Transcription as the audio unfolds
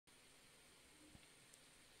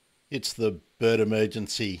It's the bird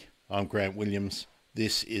emergency. I'm Grant Williams.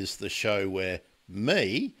 This is the show where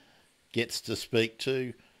me gets to speak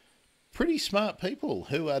to pretty smart people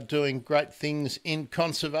who are doing great things in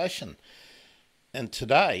conservation. And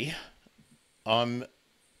today I'm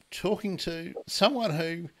talking to someone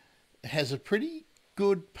who has a pretty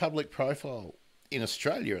good public profile in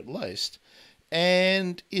Australia at least,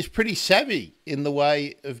 and is pretty savvy in the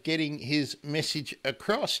way of getting his message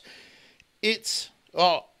across.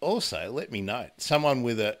 Also, let me note, someone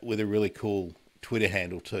with a really cool Twitter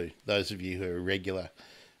handle too. Those of you who are regular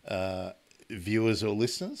viewers or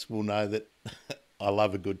listeners will know that I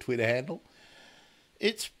love a good Twitter handle.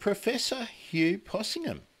 It's Professor Hugh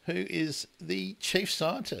Possingham, who is the Chief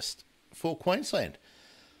Scientist for Queensland.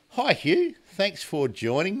 Hi Hugh, thanks for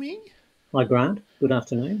joining me. Hi Grant, good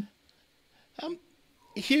afternoon.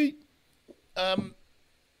 Hugh, I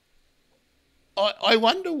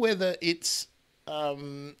wonder whether it's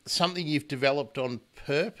something you've developed on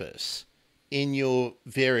purpose in your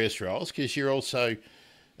various roles, because you're also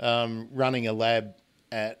running a lab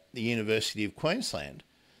at the University of Queensland.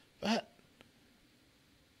 But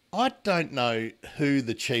I don't know who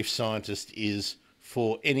the chief scientist is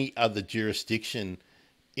for any other jurisdiction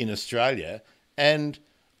in Australia, and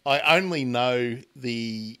I only know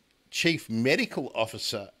the chief medical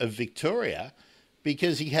officer of Victoria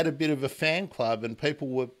because he had a bit of a fan club and people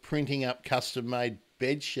were printing up custom-made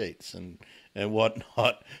bed sheets and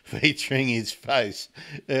whatnot featuring his face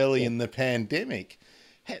early in the pandemic.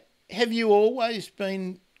 Have you always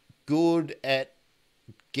been good at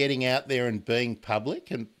getting out there and being public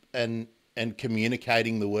and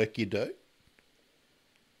communicating the work you do?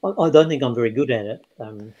 I don't think I'm very good at it,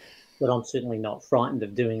 but I'm certainly not frightened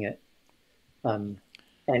of doing it.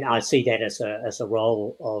 And I see that as a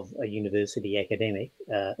role of a university academic.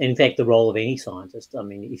 In fact, the role of any scientist. I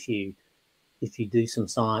mean, if you do some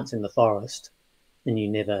science in the forest and you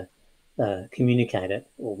never communicate it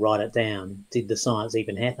or write it down, did the science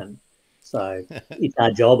even happen? So it's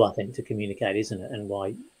our job, I think, to communicate, isn't it? And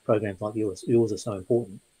why programs like yours are so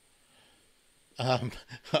important. Um,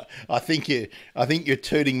 I think you're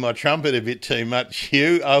tooting my trumpet a bit too much,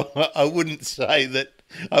 Hugh. I wouldn't say that.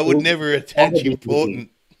 I would Well, never attach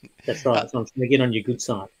important. that's right. So I'm trying to get on your good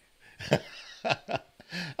side.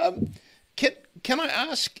 Um, can I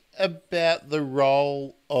ask about the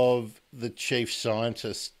role of the chief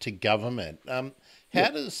scientist to government? Yeah. How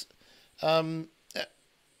does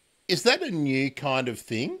is that a new kind of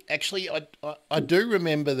thing? Actually, I do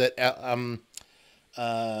remember that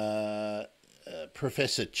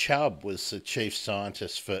Professor Chubb was the chief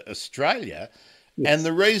scientist for Australia. And Yes.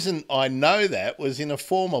 the reason I know that was in a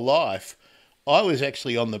former life, I was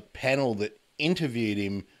actually on the panel that interviewed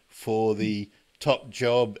him for the top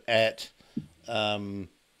job at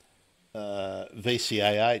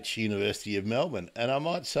VCAH, University of Melbourne. And I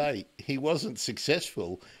might say he wasn't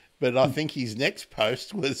successful, but I think his next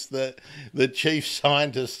post was the chief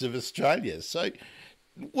scientist of Australia. So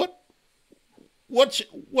what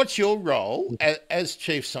what's your role as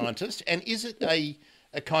chief scientist, and is it a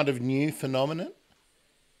kind of new phenomenon?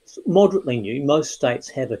 It's moderately new. Most states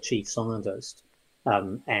have a chief scientist,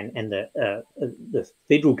 and the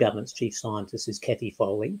federal government's chief scientist is Kathy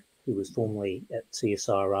Foley, who was formerly at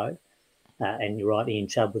CSIRO. And you're right, Ian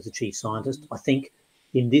Chubb was the chief scientist. I think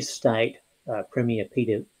in this state, Premier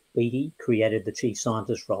Peter Beattie created the chief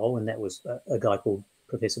scientist role, and that was a guy called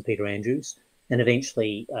Professor Peter Andrews. And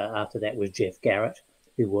eventually, after that, was Jeff Garrett,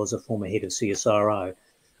 who was a former head of CSIRO.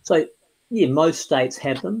 So, yeah, most states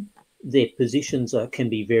have them. Their positions can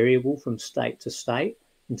be variable from state to state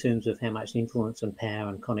in terms of how much influence and power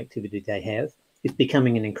and connectivity they have. It's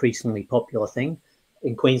becoming an increasingly popular thing.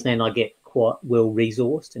 In Queensland, I get quite well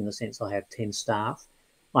resourced in the sense I have 10 staff.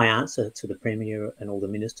 I answer to the Premier and all the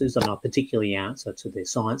ministers, and I particularly answer to the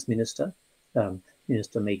Science Minister,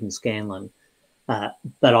 Minister Megan Scanlon.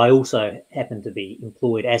 But I also happen to be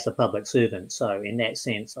employed as a public servant. So in that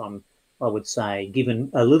sense, I would say, given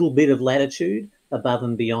a little bit of latitude above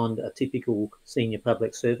and beyond a typical senior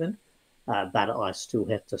public servant, but I still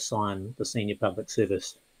have to sign the Senior Public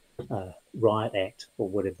Service Riot Act, or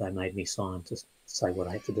whatever they made me sign to say what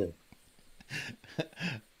I have to do.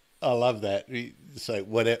 I love that. So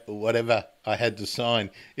whatever I had to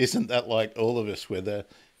sign, isn't that like all of us, where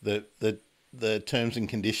the terms and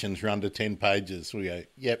conditions run to 10 pages? We go,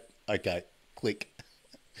 yep, okay, click.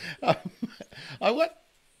 Um, I want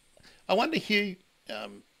I wonder, Hugh,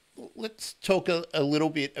 let's talk a little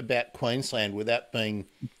bit about Queensland without being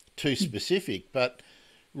too specific. But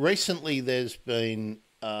recently there's been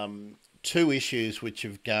two issues which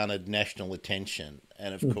have garnered national attention.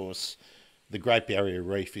 And of course, the Great Barrier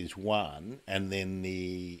Reef is one, and then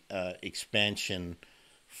the expansion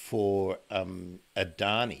for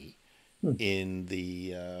Adani in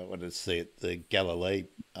the what is it, the Galilee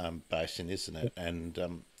basin, isn't it?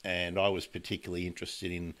 And I was particularly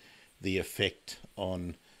interested in the effect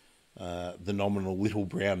on the nominal little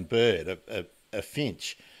brown bird, a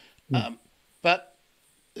finch. But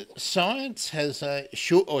science has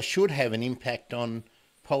should have an impact on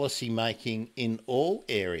policy making in all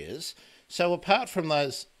areas. So apart from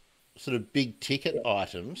those sort of big ticket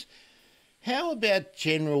items, how about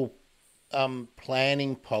general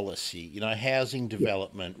planning policy? You know, housing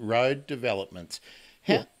development, road developments.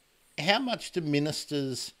 How much do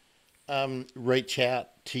ministers reach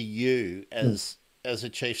out to you as a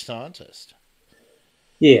chief scientist?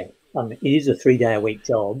 Yeah, it is a 3-day-a-week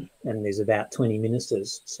job, and there's about 20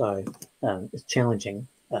 ministers, so it's challenging.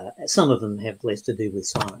 Some of them have less to do with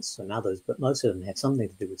science than others, but most of them have something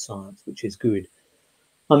to do with science, which is good.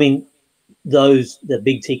 I mean, the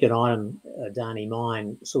big ticket item, Darney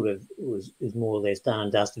Mine, sort of is more or less done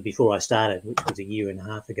and dusted before I started, which was a year and a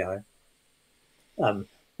half ago. On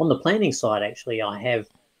the planning side, actually, I have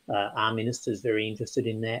our ministers very interested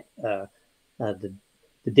in that.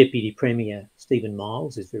 The Deputy Premier, Stephen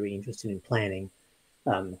Miles, is very interested in planning.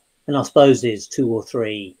 And I suppose there's 2 or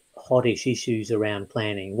 3 hottish issues around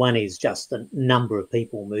planning. One is just the number of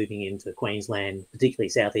people moving into Queensland, particularly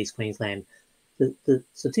southeast Queensland. The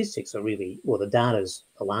statistics are really, well, the data's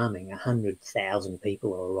alarming. 100,000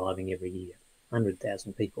 people are arriving every year,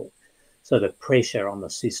 100,000 people. So the pressure on the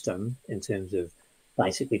system in terms of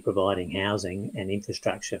basically providing housing and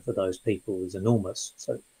infrastructure for those people is enormous.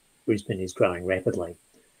 So Brisbane is growing rapidly.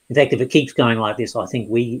 In fact, if it keeps going like this, I think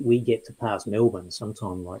we get to pass Melbourne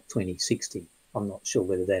sometime like 2060. I'm not sure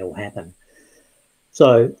whether that'll happen.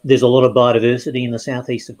 So there's a lot of biodiversity in the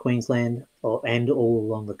southeast of Queensland and all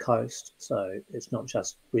along the coast. So it's not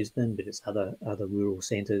just Brisbane, but it's other rural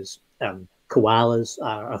centres. Koalas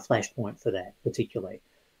are a flashpoint for that, particularly.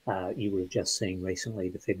 You would have just seen recently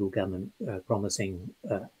the federal government promising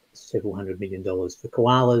several $100 million for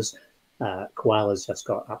koalas. Koalas just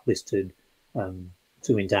got uplisted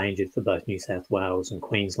to endangered for both New South Wales and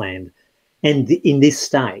Queensland. And in this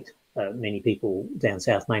state, many people down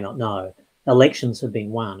south may not know, elections have been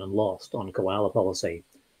won and lost on koala policy.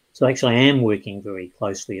 So actually I am working very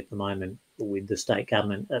closely at the moment with the state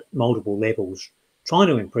government at multiple levels, trying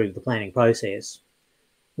to improve the planning process.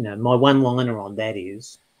 You know, my one-liner on that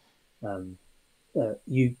is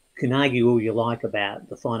you can argue all you like about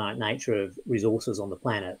the finite nature of resources on the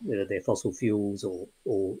planet, whether they're fossil fuels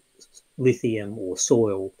or lithium or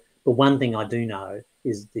soil. But one thing I do know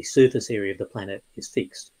is the surface area of the planet is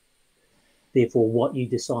fixed. Therefore, what you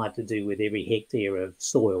decide to do with every hectare of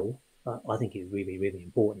soil, I think is really, really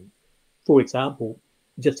important. For example,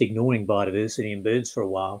 just ignoring biodiversity and birds for a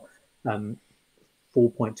while,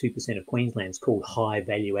 4.2% of Queensland is called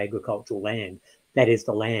high-value agricultural land. That is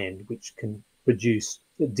the land which can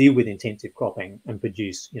deal with intensive cropping and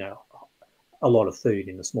produce, you know, a lot of food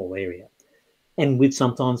in a small area. And we've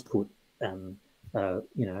sometimes put, you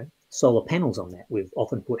know, solar panels on that. We've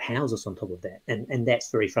often put houses on top of that. And that's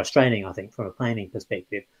very frustrating, I think, from a planning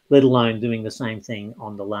perspective, let alone doing the same thing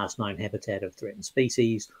on the last known habitat of threatened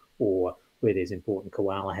species or where there's important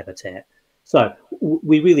koala habitat. So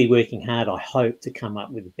we're really working hard, I hope, to come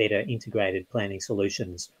up with better integrated planning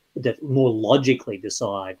solutions that more logically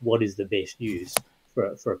decide what is the best use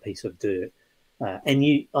for a piece of dirt.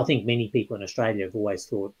 I think many people in Australia have always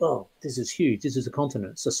thought, oh, this is huge. This is a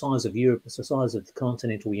continent. It's the size of Europe. It's the size of the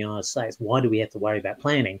continental United States. Why do we have to worry about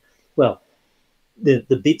planning? Well,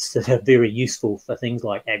 the bits that are very useful for things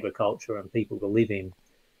like agriculture and people to live in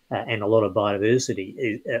and a lot of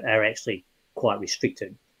biodiversity are actually quite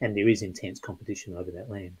restricted, and there is intense competition over that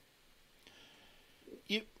land.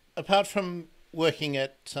 Apart from working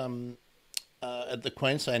at the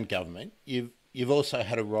Queensland government, you've also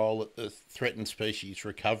had a role at the Threatened Species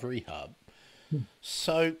Recovery Hub.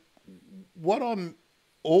 So what I'm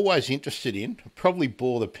always interested in, probably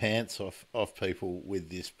bore the pants off people with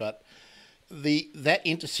this, but that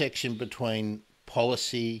intersection between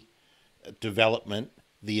policy, development,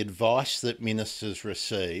 the advice that ministers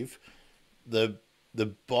receive, the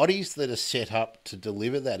bodies that are set up to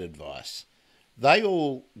deliver that advice, they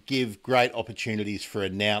all give great opportunities for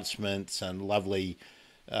announcements and lovely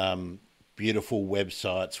beautiful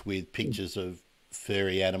websites with pictures of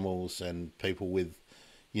furry animals and people with,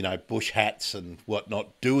 you know, bush hats and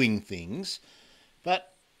whatnot doing things.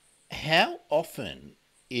 But how often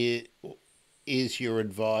is your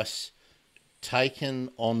advice taken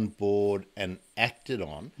on board and acted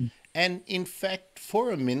on? And in fact,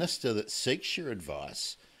 for a minister that seeks your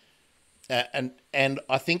advice, and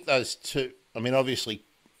I think those two. I mean, obviously,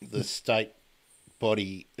 the state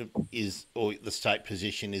body is, or the state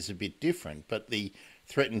position is a bit different, but the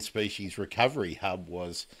Threatened Species Recovery Hub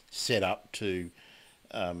was set up to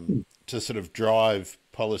sort of drive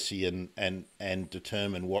policy and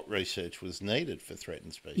determine what research was needed for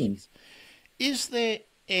threatened species. Is there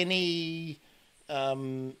any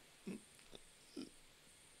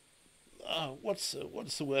what's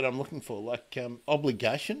the word I'm looking for? Like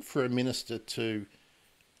obligation for a minister to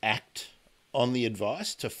act on the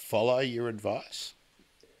advice, to follow your advice?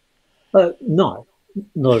 No,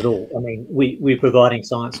 not at all. I mean, we're providing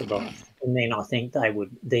science advice, and then I think they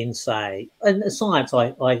would then say, and science,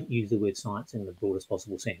 I use the word science in the broadest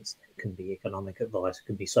possible sense. It can be economic advice, it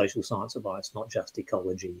can be social science advice, not just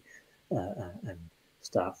ecology and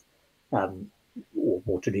stuff, or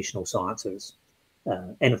more traditional sciences.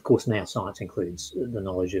 And of course, now science includes the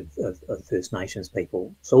knowledge of First Nations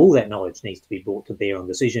people. So all that knowledge needs to be brought to bear on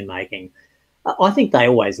decision making. I think they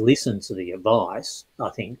always listen to the advice.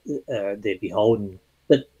 I think they're beholden.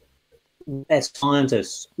 But as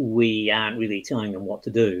scientists, we aren't really telling them what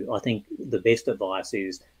to do. I think the best advice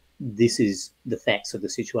is, this is the facts of the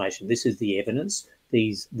situation. This is the evidence.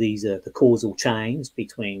 These are the causal chains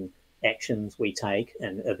between actions we take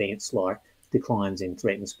and events like declines in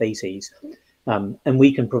threatened species. And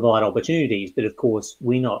we can provide opportunities, but of course,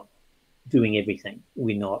 we're not doing everything.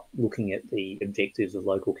 We're not looking at the objectives of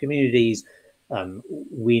local communities.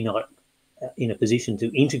 We're not in a position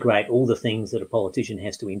to integrate all the things that a politician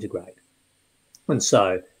has to integrate. And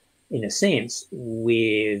so, in a sense,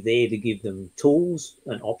 we're there to give them tools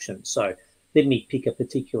and options. So let me pick a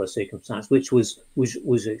particular circumstance, which was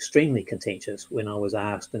extremely contentious when I was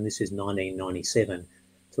asked, and this is 1997,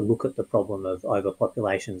 to look at the problem of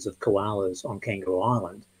overpopulations of koalas on Kangaroo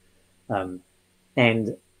Island.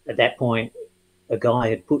 And at that point, a guy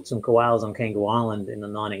had put some koalas on Kangaroo Island in the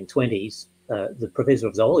 1920s, the professor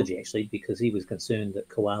of zoology, actually, because he was concerned that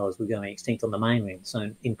koalas were going extinct on the mainland,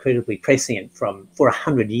 so incredibly prescient for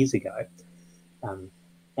 100 years ago.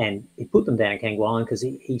 And he put them down at Kangaroo Island because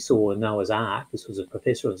he saw a Noah's Ark. This was a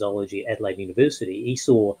professor of zoology at Adelaide University. He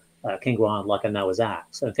saw Kangaroo Island like a Noah's Ark.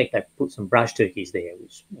 So in fact, they put some brush turkeys there,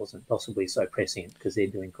 which wasn't possibly so prescient because they're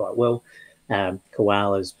doing quite well.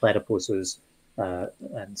 Koalas, platypuses,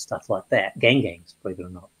 and stuff like that. Gangangs, believe it or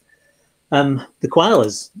not. The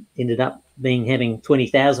koalas ended up having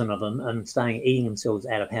 20,000 of them and eating themselves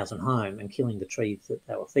out of house and home and killing the trees that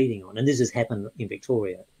they were feeding on. And this has happened in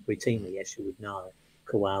Victoria routinely, as you would know.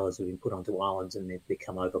 Koalas have been put onto islands and they've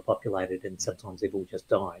become overpopulated, and sometimes they've all just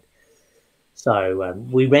died. So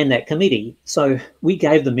we ran that committee. So we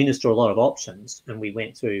gave the minister a lot of options, and we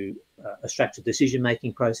went through a structured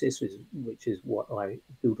decision-making process, which is what I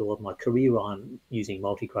built a lot of my career on, using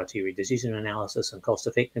multi-criteria decision analysis and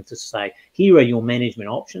cost-effectiveness to say, here are your management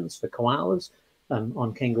options for koalas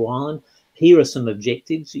on Kangaroo Island. Here are some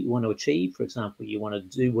objectives that you want to achieve. For example, you want to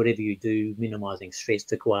do whatever you do, minimising stress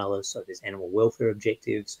to koalas. So there's animal welfare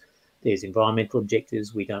objectives. There's environmental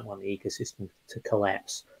objectives. We don't want the ecosystem to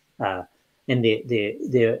collapse. And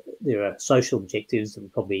there are social objectives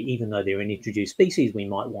that probably, even though they're an introduced species, we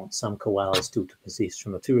might want some koalas still to persist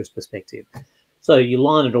from a tourist perspective. So you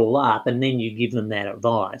line it all up and then you give them that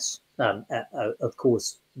advice. Of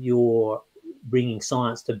course, you're bringing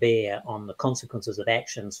science to bear on the consequences of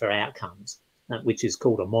actions for outcomes, which is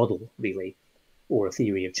called a model, really, or a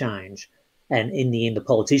theory of change. And in the end, the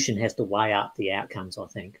politician has to weigh up the outcomes, I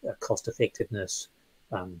think, cost effectiveness,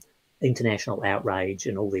 international outrage,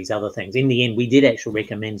 and all these other things. In the end, we did actually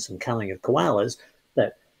recommend some culling of koalas,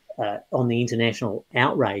 but on the international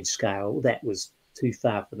outrage scale, that was too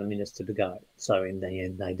far for the minister to go. So in the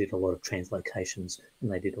end, they did a lot of translocations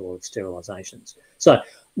and they did a lot of sterilisations. So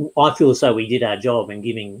I feel as though we did our job in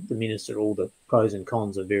giving the minister all the pros and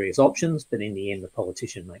cons of various options, but in the end, the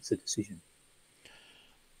politician makes a decision.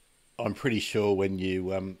 I'm pretty sure when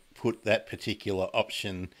you put that particular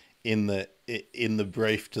option in the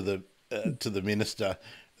brief to the minister,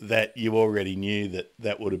 that you already knew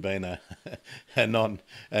that would have been a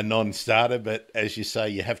non-starter. But as you say,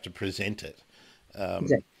 you have to present it.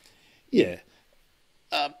 Exactly. Yeah.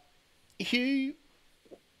 Hugh,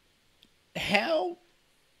 how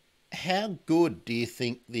good do you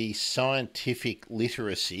think the scientific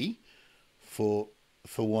literacy, for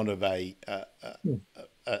want of a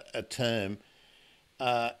term,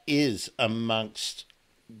 is amongst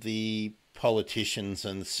the politicians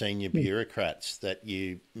and senior bureaucrats that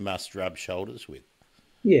you must rub shoulders with?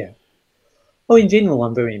 Yeah. Well, in general,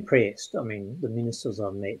 I'm very impressed. I mean, the ministers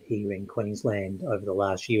I've met here in Queensland over the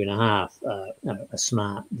last year and a half are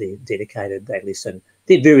smart, they're dedicated, they listen.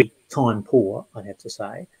 They're very time poor, I'd have to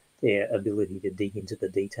say. their ability to dig into the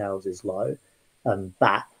details is low.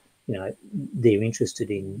 But they're interested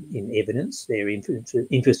in evidence. They're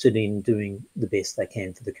interested in doing the best they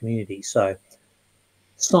can for the community. So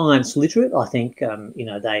science literate, I think,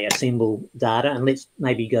 they assemble data, and let's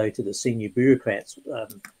maybe go to the senior bureaucrats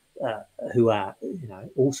who are,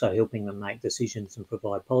 also helping them make decisions and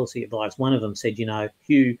provide policy advice. One of them said,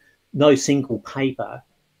 Hugh, no single paper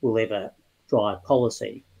will ever drive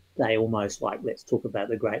policy. They almost, like, let's talk about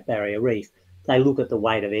the Great Barrier Reef, they look at the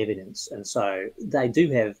weight of evidence. And so they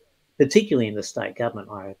do have, particularly in the state government,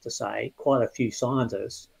 I have to say, quite a few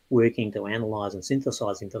scientists working to analyse and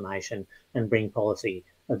synthesise information and bring policy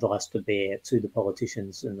advice to bear to the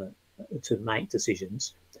politicians and to make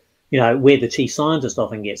decisions. Where the chief scientist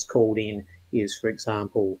often gets called in is, for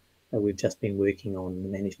example, we've just been working on the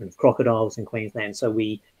management of crocodiles in Queensland. So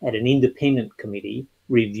we had an independent committee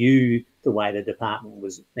review the way the department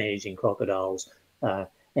was managing crocodiles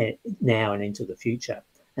now and into the future.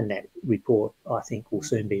 And that report, I think, will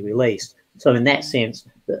soon be released. So in that sense,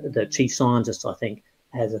 the chief scientist, I think,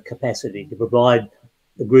 has a capacity to provide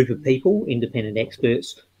a group of people, independent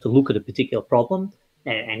experts, to look at a particular problem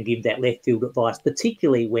and give that left field advice,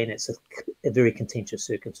 particularly when it's a very contentious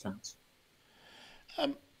circumstance.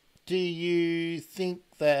 Do you think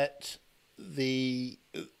that the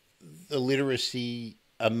literacy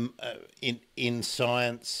in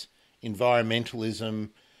science, environmentalism,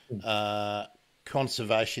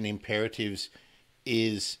 conservation imperatives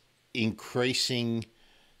is increasing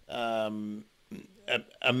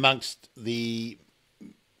amongst the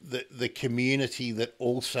community that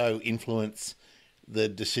also influence the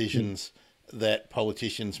decisions that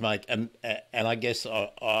politicians make? And I guess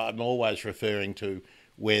I'm always referring to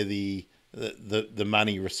where the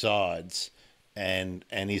money resides and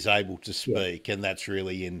is able to speak, and that's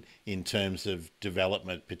really in terms of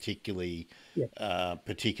development, particularly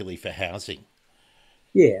for housing.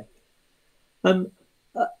 Yeah.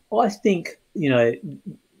 I think,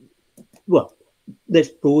 well, let's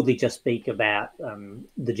broadly just speak about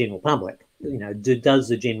the general public. Does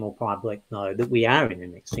the general public know that we are in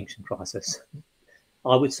an extinction crisis?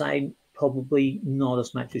 I would say probably not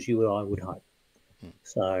as much as you or I would hope.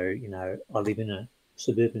 So, I live in a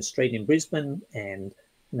suburban street in Brisbane, and,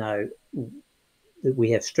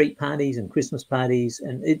 we have street parties and Christmas parties,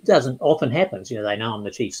 and it doesn't often happen. They know I'm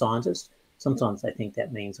the chief scientist. Sometimes they think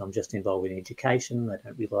that means I'm just involved in education. They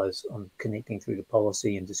don't realise I'm connecting through to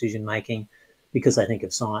policy and decision making, because they think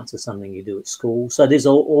of science as something you do at school. So there's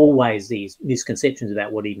always these misconceptions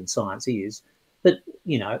about what even science is. But,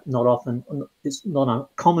 not often, it's not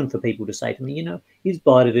uncommon for people to say to me, is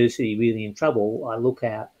biodiversity really in trouble?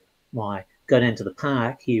 I go down to the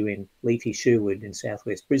park here in leafy Sherwood in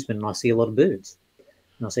southwest Brisbane, and I see a lot of birds.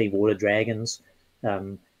 And I see water dragons,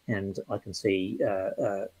 and I can see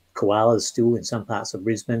koalas still in some parts of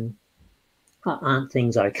Brisbane. Aren't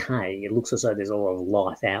things okay? It looks as though there's a lot of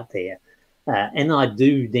life out there. And I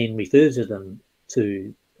do then refer to them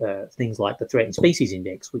to things like the Threatened Species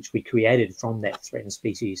Index, which we created from that Threatened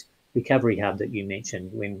Species Recovery Hub that you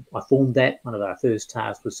mentioned. When I formed that, one of our first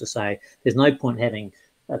tasks was to say there's no point having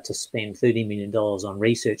to spend $30 million on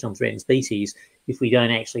research on threatened species if we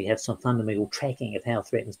don't actually have some fundamental tracking of how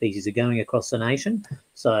threatened species are going across the nation.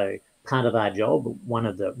 So part of our job, one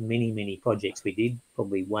of the many, many projects we did,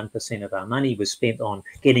 probably 1% of our money was spent on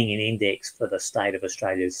getting an index for the state of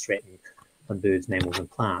Australia's threatened birds, mammals and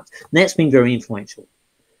plants. And that's been very influential.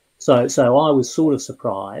 So I was sort of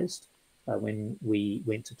surprised when we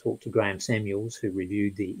went to talk to Graham Samuels, who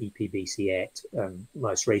reviewed the EPBC Act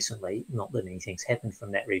most recently. Not that anything's happened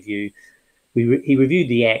from that review. He reviewed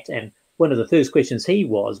the Act, and one of the first questions he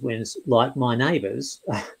was, like my neighbours,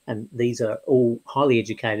 and these are all highly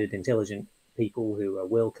educated, intelligent people who are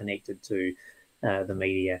well connected to the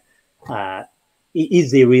media,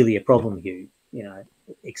 is there really a problem, Hugh?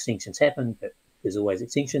 Extinctions happen, but there's always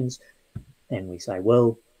extinctions. And we say,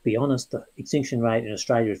 well, be honest, the extinction rate in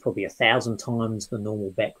Australia is probably 1,000 times the normal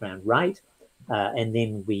background rate. And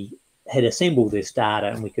then we had assembled this data,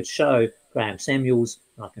 and we could show Graham Samuels,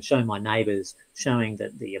 and I can show my neighbours, showing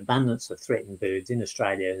that the abundance of threatened birds in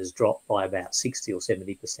Australia has dropped by about 60 or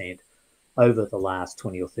 70% over the last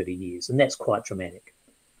 20 or 30 years. And that's quite dramatic.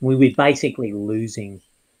 We're basically losing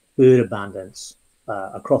bird abundance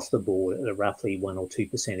across the board at roughly 1 or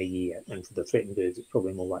 2% a year. And for the threatened birds, it's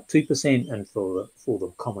probably more like 2%. And for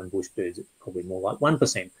the common bush birds, it's probably more like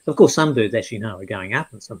 1%. Of course, some birds, as you know, are going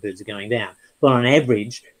up and some birds are going down. But on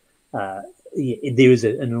average, there is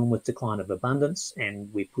an enormous decline of abundance, and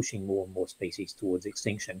we're pushing more and more species towards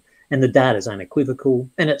extinction. And the data is unequivocal,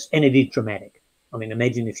 and it is dramatic. I mean,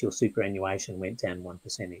 imagine if your superannuation went down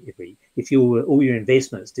 1% if all your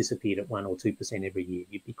investments disappeared at 1 or 2% every year,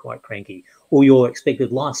 you'd be quite cranky. Or your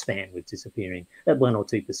expected lifespan was disappearing at 1 or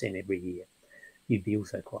 2% every year, you'd be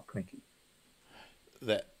also quite cranky.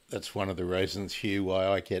 That's one of the reasons, Hugh, why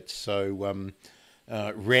I get so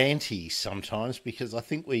ranty sometimes, because I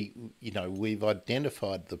think we've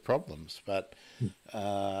identified the problems, but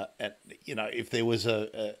if there was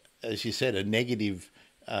as you said, a negative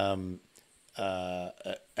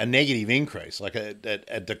increase, like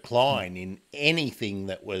a decline in anything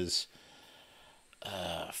that was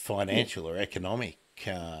financial or economic,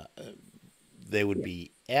 there would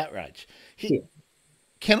be outrage.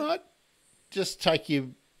 Can I just take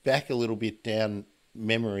you back a little bit down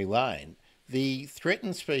memory lane? The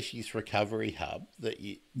Threatened Species Recovery Hub that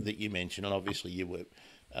you mentioned, and obviously you were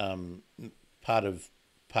part of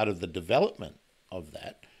the development of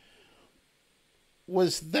that.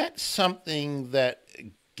 Was that something that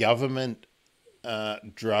government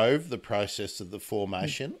drove the process of the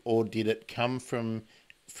formation, or did it come from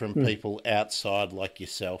people outside like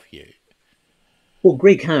yourself, Hugh? Well,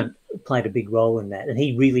 Greg Hunt played a big role in that, and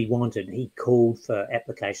he called for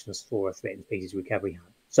applications for a Threatened Species Recovery Hub.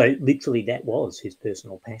 So literally that was his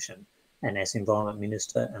personal passion. And as Environment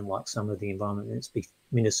Minister, and like some of the Environment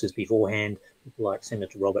Ministers beforehand, people like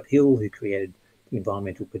Senator Robert Hill, who created the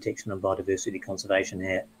Environmental Protection and Biodiversity Conservation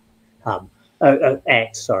Act,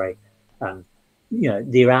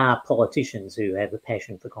 there are politicians who have a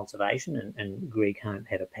passion for conservation, and Greg Hunt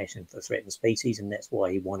had a passion for threatened species, and that's why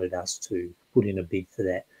he wanted us to put in a bid for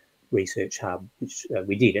that research hub, which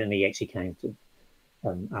we did, and he actually came to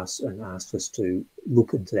us and asked us to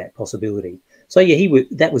look into that possibility. So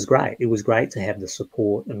that was great. It was great to have the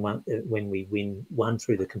support, and when we won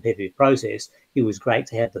through the competitive process, it was great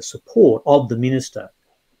to have the support of the minister,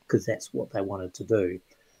 because that's what they wanted to do.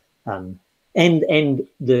 And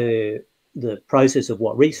the process of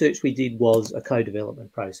what research we did was a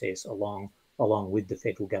co-development process along with the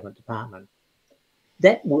federal government department.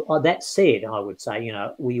 That said, I would say,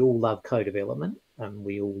 we all love co-development, and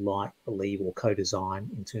we all believe or co-design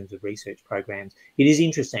in terms of research programs. It is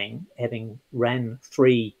interesting, having ran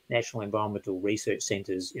 3 national environmental research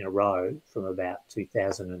centres in a row from about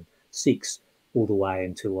 2006 all the way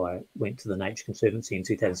until I went to the Nature Conservancy in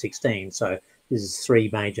 2016. So this is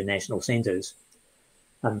 3 major national centres.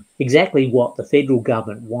 Exactly what the federal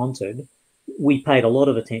government wanted, we paid a lot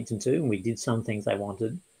of attention to, and we did some things they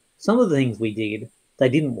wanted. Some of the things we did, they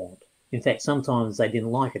didn't want. In fact, sometimes they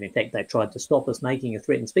didn't like it. In fact, they tried to stop us making a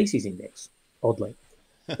threatened species index, oddly.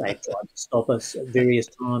 They tried to stop us at various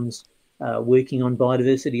times working on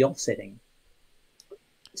biodiversity offsetting.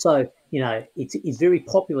 So, it's very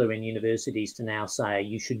popular in universities to now say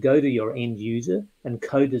you should go to your end user and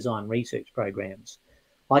co-design research programs.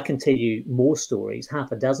 I can tell you more stories,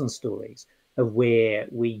 half a dozen stories, of where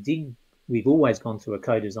we've always gone through a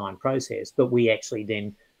co-design process, but we actually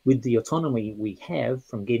then, with the autonomy we have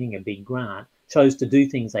from getting a big grant, chose to do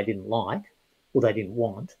things they didn't like or they didn't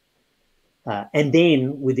want. And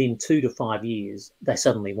then within 2 to 5 years, they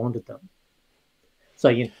suddenly wanted them. So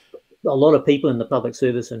a lot of people in the public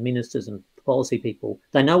service and ministers and policy people,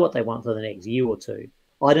 they know what they want for the next year or two.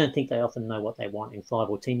 I don't think they often know what they want in 5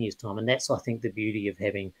 or 10 years' time. And that's, I think, the beauty of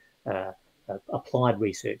having applied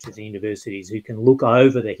researchers in universities who can look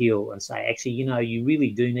over the hill and say, actually, you really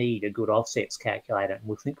do need a good offsets calculator, and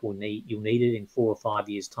we think you'll need it in 4 or 5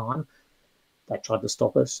 years' time. They tried to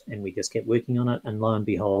stop us, and we just kept working on it. And lo and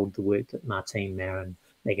behold, the work that Martine Marin,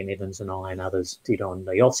 Megan Evans and I and others did on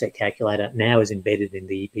the offset calculator now is embedded in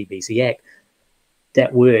the EPBC Act.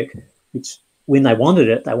 That work, which when they wanted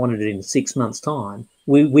it in 6 months' time,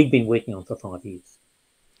 we'd been working on for 5 years.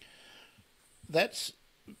 That's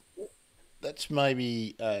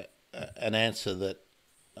maybe an answer that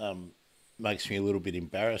makes me a little bit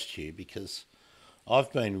embarrassed here, because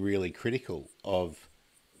I've been really critical of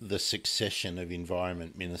the succession of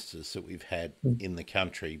environment ministers that we've had in the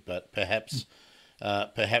country. But perhaps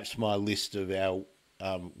my list of our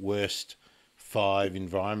worst 5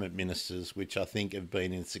 environment ministers, which I think have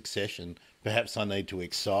been in succession, perhaps I need to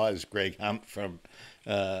excise Greg Hunt from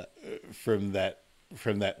that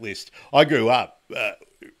list. I grew up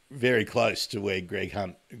very close to where Greg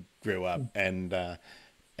Hunt grew up, and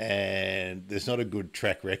there's not a good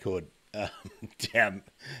track record down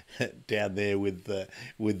there with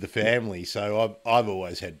the family. So I've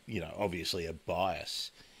always had, obviously a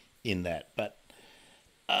bias in that, but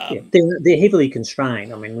they're heavily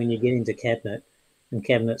constrained. I mean, when you get into cabinet and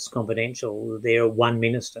cabinet's confidential, they're one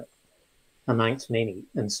minister amongst many,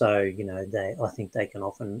 and so I think they can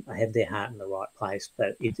often have their heart in the right place.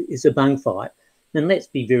 But it's a bung fight. And let's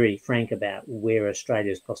be very frank about where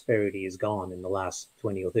Australia's prosperity has gone in the last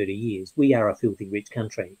 20 or 30 years. We are a filthy rich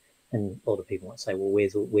country. And a lot of people might say, well,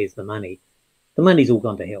 where's the money? The money's all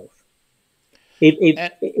gone to health.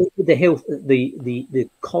 The health, the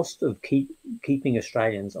cost of keeping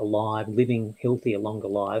Australians alive, living healthier, longer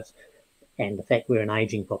lives, and the fact we're an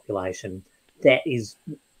aging population, that is,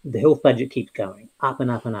 the health budget keeps going up and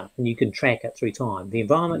up and up, and you can track it through time. The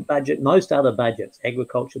environment budget, most other budgets,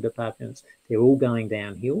 agriculture departments, they're all going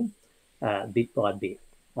downhill bit by bit,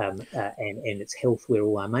 and it's health where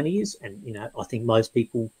all our money is. And I think most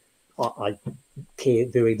people, I care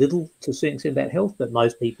very little to a certain extent about health, but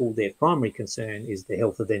most people, their primary concern is the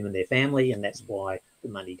health of them and their family, and that's why the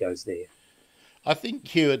money goes there. I think,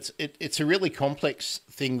 Hugh, it's a really complex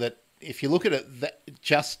thing that if you look at it,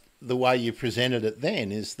 just the way you presented it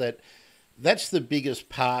then is that's the biggest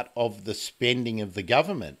part of the spending of the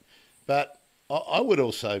government. But I would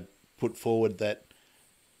also put forward that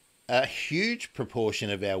a huge proportion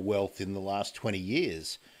of our wealth in the last 20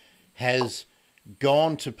 years has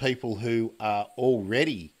gone to people who are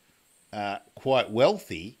already quite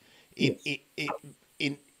wealthy in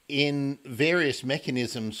various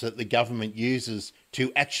mechanisms that the government uses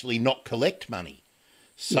to actually not collect money.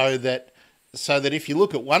 So that if you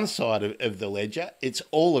look at one side of the ledger, it's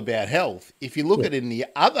all about health. If you look at it in the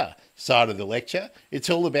other side of the ledger, it's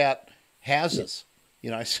all about houses.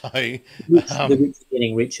 So the rich are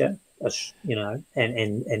getting richer.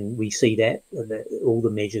 And we see that all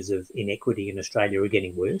the measures of inequity in Australia are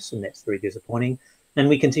getting worse, and that's very disappointing. And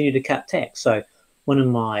we continue to cut tax. So one of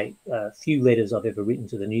my few letters I've ever written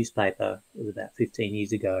to the newspaper was about 15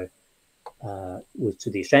 years ago, was to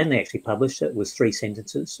the Australian. They actually published it. It was 3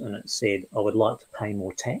 sentences, and it said, "I would like to pay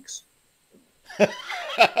more tax."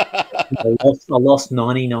 I lost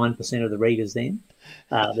 99% of the readers then.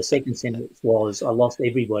 The second sentence was, I lost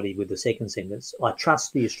everybody with the second sentence. "I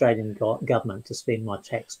trust the Australian government to spend my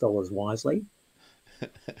tax dollars wisely."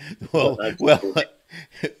 Well,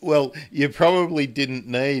 you probably didn't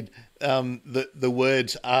need the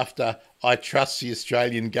words after "I trust the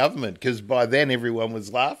Australian government," because by then everyone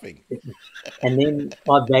was laughing. And then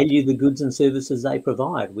I value the goods and services they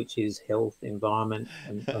provide, which is health, environment,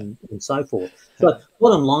 and so forth. So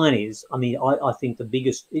bottom line is, I think the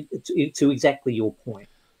biggest, to exactly your point,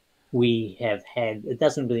 we have had, it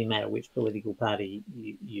doesn't really matter which political party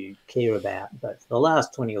you care about, but for the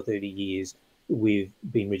last 20 or 30 years, we've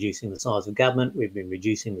been reducing the size of government, we've been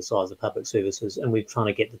reducing the size of public services, and we're trying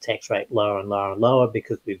to get the tax rate lower and lower and lower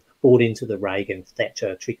because we've bought into the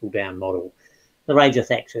Reagan-Thatcher trickle-down model. The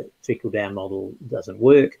Reagan-Thatcher trickle-down model doesn't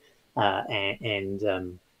work,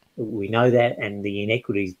 and we know that, and the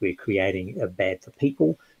inequities we're creating are bad for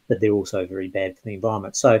people, but they're also very bad for the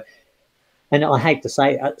environment. So, and I hate to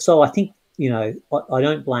say, so I think, I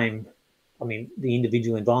don't blame, the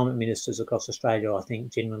individual environment ministers across Australia, I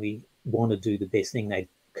think, generally want to do the best thing they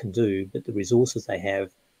can do, but the resources they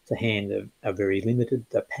have to hand are very limited.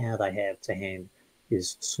 The power they have to hand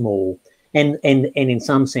is small. And in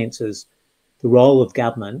some senses, the role of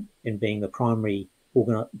government in being the primary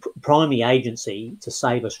agency to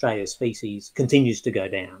save Australia's species continues to go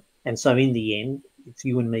down. And so in the end, it's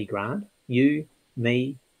you and me, Grant, you,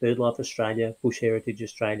 me, BirdLife Australia, Bush Heritage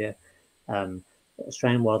Australia,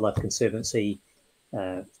 Australian Wildlife Conservancy,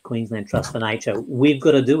 Queensland Trust for Nature. We've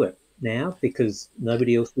got to do it now because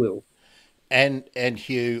nobody else will. And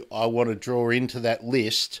Hugh, I want to draw into that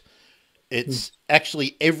list. It's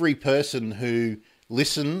actually every person who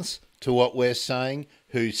listens to what we're saying,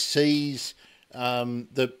 who sees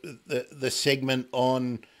the segment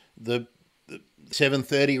on the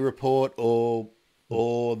 7:30 report or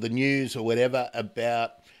the news or whatever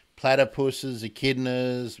about platypuses,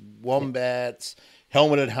 echidnas, wombats,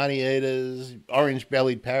 helmeted honeyeaters,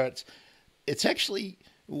 orange-bellied parrots. It's actually,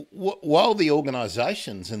 while the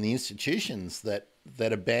organisations and the institutions that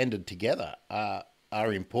are banded together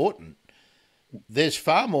are important, there's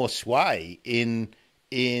far more sway in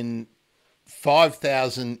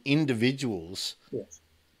 5,000 individuals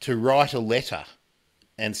to write a letter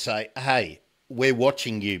and say, "Hey, we're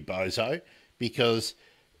watching you, bozo," because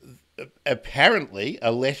apparently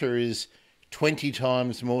a letter is 20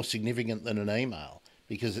 times more significant than an email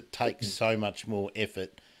because it takes so much more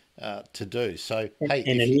effort to do. So, and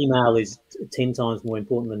an email is 10 times more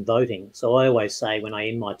important than voting. So I always say when I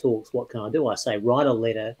end my talks, what can I do? I say, write a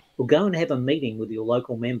letter or go and have a meeting with your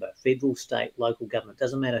local member, federal, state, local government,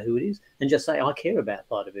 doesn't matter who it is, and just say, I care about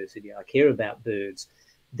biodiversity, I care about birds.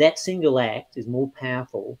 That single act is more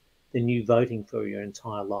powerful than you voting for your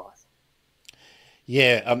entire life.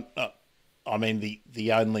 Yeah,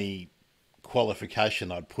 the only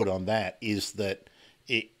qualification I'd put on that is that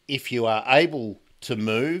if you are able to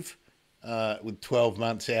move with 12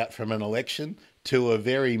 months out from an election to a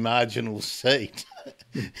very marginal seat,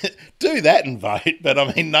 do that and vote. But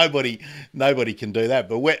I mean, nobody can do that.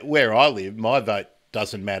 But where I live, my vote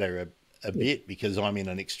doesn't matter a bit because I'm in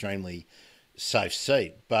an extremely safe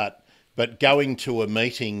seat. But going to a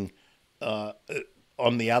meeting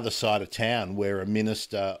on the other side of town where a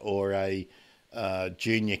minister or a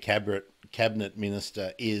junior cabinet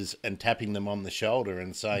minister is, and tapping them on the shoulder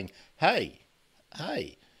and saying, hey,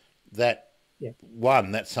 that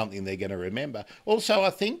that's something they're going to remember. Also, I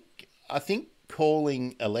think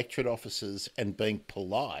calling electorate officers and being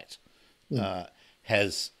polite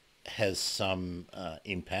has some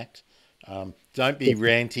impact. Don't be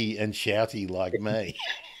ranty and shouty like me.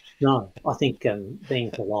 No, I think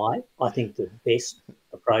being polite, I think the best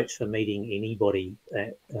approach for meeting anybody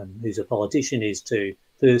who's a politician is to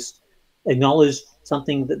first acknowledge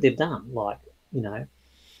something that they've done. Like, you know, if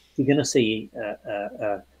you're going to see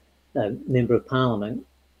a member of parliament,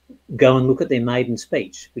 go and look at their maiden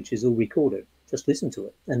speech, which is all recorded. Just listen to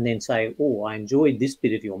it and then say, oh, I enjoyed this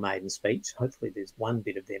bit of your maiden speech. Hopefully there's one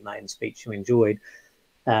bit of their maiden speech you enjoyed.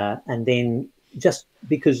 And then just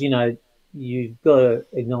because, you know, you've got to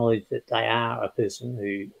acknowledge that they are a person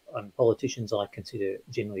who, politicians I consider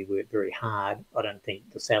generally work very hard. I don't think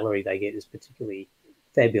the salary they get is particularly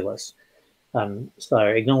fabulous. So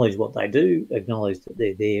acknowledge what they do, acknowledge that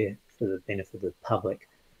they're there for the benefit of the public,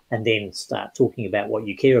 and then start talking about what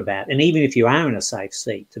you care about. And even if you are in a safe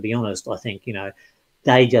seat, to be honest, I think, you know,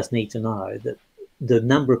 they just need to know that the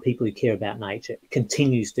number of people who care about nature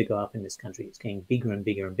continues to go up in this country. It's getting bigger and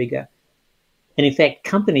bigger and bigger. And in fact,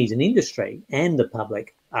 companies and industry and the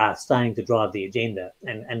public are starting to drive the agenda.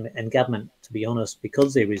 And government, to be honest,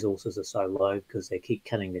 because their resources are so low, because they keep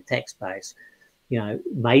cutting their tax base, you know,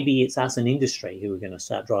 maybe it's us in industry who are going to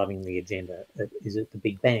start driving the agenda. Is it the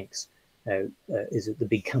big banks? Is it the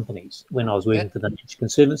big companies? When I was working for the Nature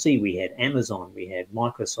Conservancy, we had Amazon, we had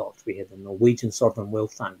Microsoft, we had the Norwegian Sovereign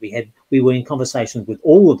Wealth Fund. We were in conversations with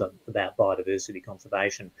all of them about biodiversity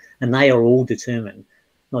conservation, and they are all determined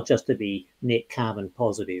not just to be net carbon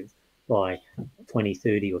positive by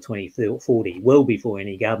 2030 or 2040, well before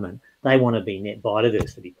any government. They want to be net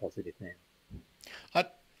biodiversity positive now.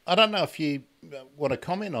 I don't know if you want to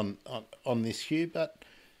comment on this, Hugh, but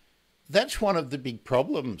that's one of the big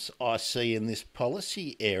problems I see in this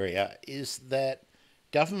policy area, is that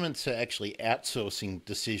governments are actually outsourcing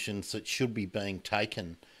decisions that should be being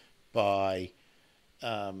taken by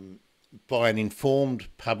an informed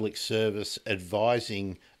public service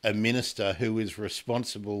advising a minister who is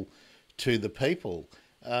responsible to the people.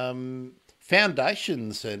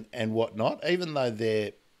 Foundations and whatnot, even though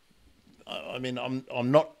they're, I mean,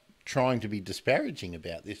 I'm not trying to be disparaging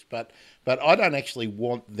about this, but I don't actually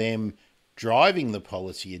want them driving the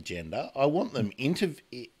policy agenda. I want them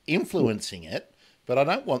influencing it, but I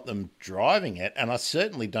don't want them driving it, and I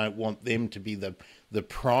certainly don't want them to be the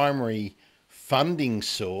primary funding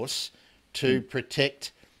source to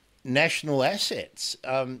protect national assets.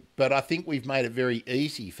 But I think we've made it very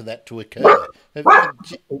easy for that to occur.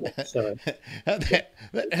 Sorry.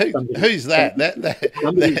 Who's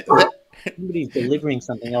that? Somebody's delivering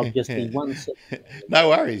something. I'll just be 1 second. No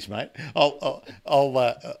worries, mate.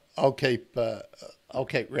 I'll keep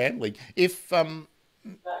rambling. If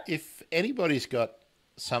anybody's got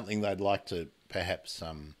something they'd like to perhaps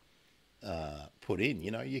put in,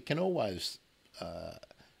 you know, you can always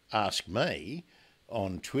ask me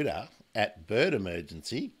on Twitter at Bird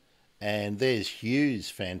Emergency, and there's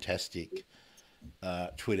Hugh's fantastic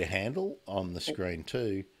Twitter handle on the screen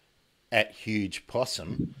too, at Huge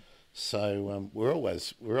Possum. So we're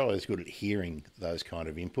always good at hearing those kind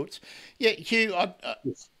of inputs. Yeah, Hugh,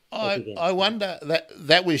 I wonder,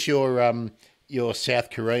 that was your South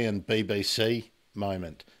Korean BBC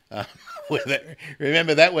moment.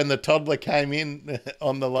 Remember that when the toddler came in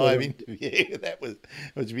on the live interview? That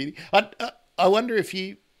was really. I wonder if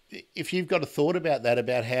you've got a thought about that,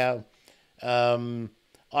 about how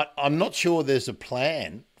I'm not sure there's a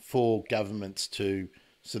plan for governments to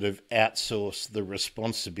sort of outsource the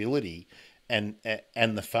responsibility and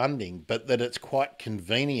the funding, but that it's quite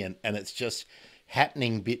convenient and it's just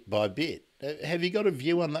happening bit by bit. Have you got a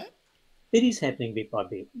view on that? It is happening bit by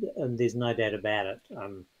bit, and there's no doubt about it.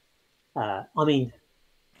 I mean,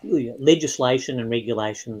 legislation and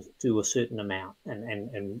regulations do a certain amount,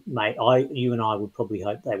 and mate, you and I would probably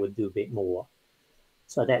hope they would do a bit more.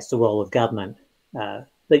 So that's the role of government.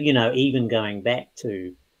 But you know, even going back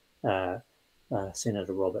to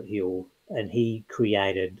Senator Robert Hill, and he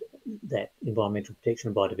created that Environmental Protection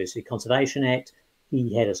and Biodiversity Conservation Act.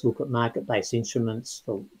 He had us look at market-based instruments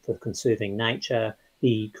for conserving nature.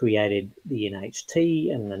 He created the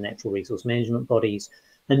NHT and the Natural Resource Management bodies.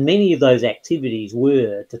 And many of those activities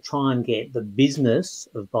were to try and get the business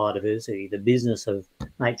of biodiversity, the business of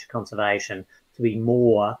nature conservation, to be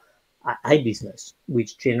more a business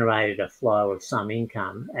which generated a flow of some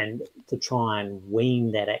income, and to try and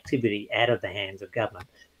wean that activity out of the hands of government.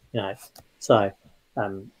 So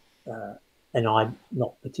and I'm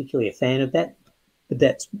not particularly a fan of that, but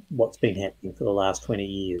that's what's been happening for the last 20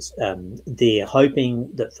 years. They're hoping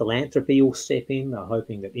that philanthropy will step in, they're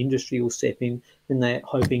hoping that industry will step in, and they're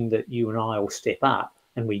hoping that you and I will step up,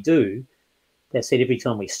 and we do. That said, every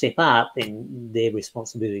time we step up, then their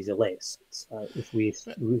responsibilities are less. So if we're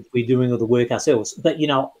doing all the work ourselves. But,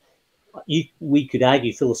 we could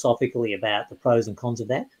argue philosophically about the pros and cons of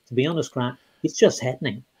that. To be honest, Grant, it's just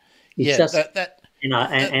happening. It's just and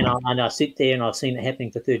I sit there and I've seen it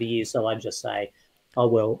happening for 30 years. So I just say, oh,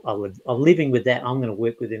 well, I'm living with that. I'm going to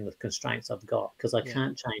work within the constraints I've got, because I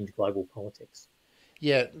can't change global politics.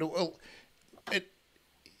 Yeah, well,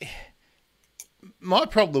 my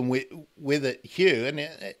problem with it, Hugh,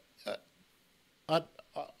 and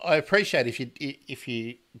I appreciate if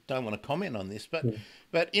you don't want to comment on this, but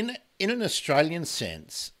in an Australian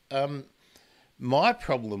sense, my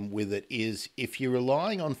problem with it is, if you're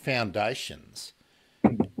relying on foundations,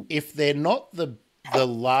 if they're not the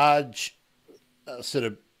large sort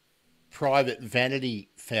of private vanity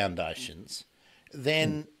foundations,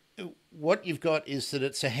 then what you've got is that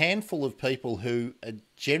it's a handful of people who are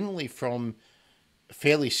generally from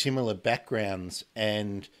fairly similar backgrounds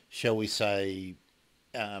and, shall we say,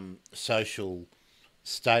 social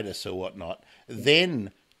status or whatnot,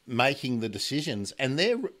 then making the decisions, and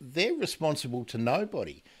they're responsible to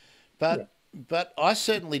nobody. But I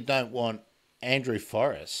certainly don't want Andrew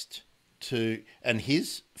Forrest and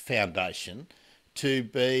his foundation to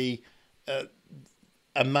be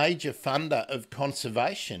a major funder of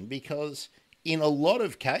conservation, because in a lot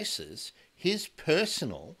of cases his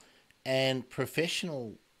personal and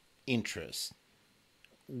professional interests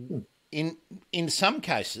in some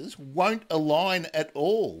cases won't align at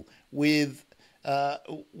all with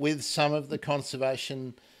some of the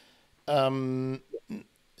conservation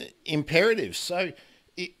imperatives. So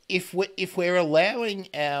if we're allowing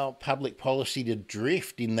our public policy to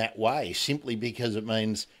drift in that way simply because it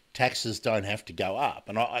means taxes don't have to go up,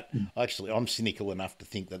 and I'm cynical enough to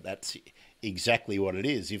think that that's exactly what it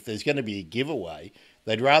is. If there's going to be a giveaway,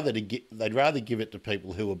 they'd rather give it to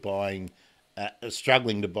people who are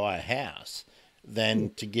struggling to buy a house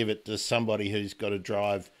than to give it to somebody who's got to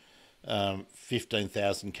drive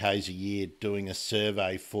 15,000 k's a year doing a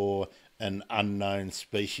survey for an unknown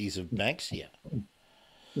species of Banksia.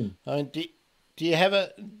 I mean, do you have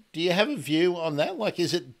a view on that? Like,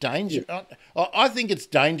 is it dangerous? I think it's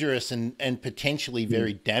dangerous and potentially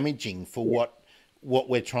very damaging for what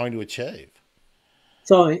we're trying to achieve.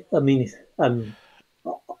 So, I mean, I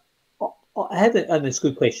have it, and it's a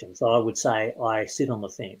good question. So I would say I sit on the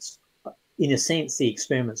fence. In a sense, the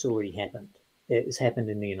experiment's already happened. It's happened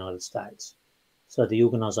in the United States. So the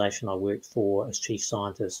organisation I worked for as chief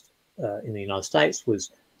scientist in the United States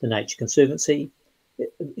was the Nature Conservancy.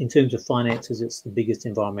 In terms of finances, it's the biggest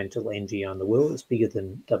environmental NGO in the world. It's bigger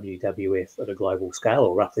than WWF at a global scale,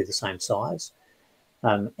 or roughly the same size.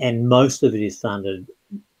 And most of it is funded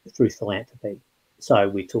through philanthropy. So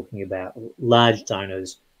we're talking about large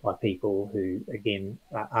donors by people who, again,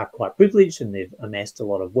 are quite privileged, and they've amassed a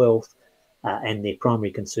lot of wealth, and their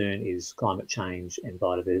primary concern is climate change and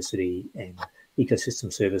biodiversity and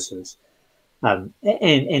ecosystem services, and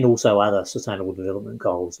also other sustainable development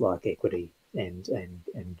goals like equity and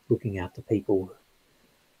looking after people.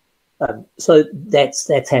 So that's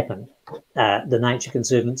happened. The Nature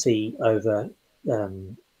Conservancy over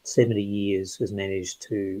 70 years has managed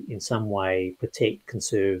to, in some way, protect,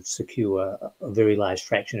 conserve, secure a very large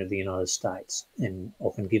fraction of the United States, and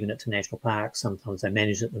often given it to national parks. Sometimes they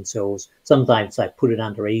manage it themselves. Sometimes they put it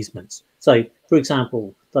under easements. So, for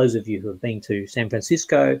example, those of you who have been to San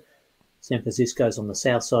Francisco's on the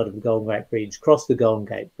south side of the Golden Gate Bridge. Cross the Golden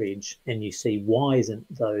Gate Bridge and you see, why isn't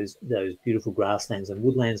those beautiful grasslands and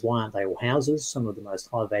woodlands, why aren't they all houses? Some of the most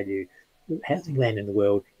high value housing land in the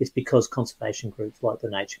world. Is because conservation groups like the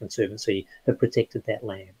Nature Conservancy have protected that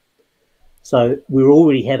land. So we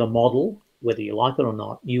already have a model, whether you like it or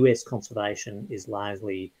not. US conservation is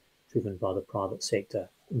largely driven by the private sector,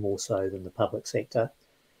 more so than the public sector.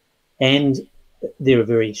 And they're a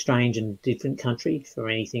very strange and different country for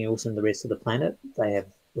anything else in the rest of the planet. They have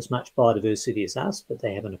as much biodiversity as us, but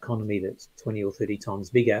they have an economy that's 20 or 30 times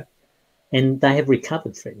bigger, and they have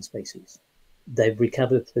recovered threatened species. They've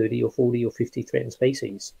recovered 30 or 40 or 50 threatened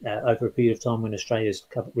species over a period of time when Australia's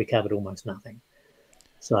recovered almost nothing.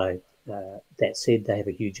 So that said, they have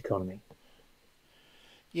a huge economy.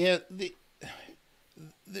 Yeah,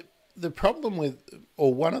 the problem with,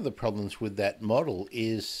 or one of the problems with that model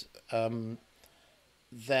is that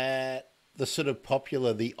the sort of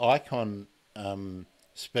popular, the icon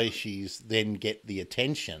species then get the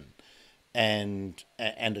attention and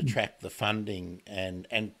attract the funding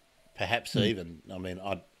and perhaps even, I mean,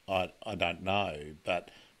 I don't know,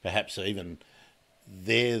 but perhaps even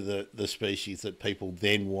they're the species that people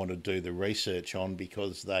then want to do the research on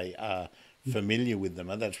because they are familiar with them,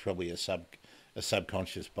 and that's probably a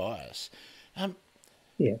subconscious bias.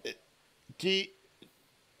 Yeah, Do you,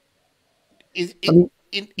 is I mean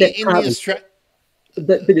that's in the partly, Australia?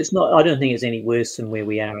 but it's not. I don't think it's any worse than where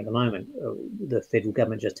we are at the moment. The federal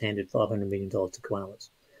government just handed $500 million to koalas.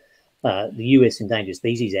 The US Endangered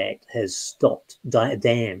Species Act has stopped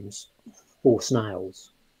dams for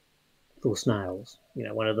snails. For snails,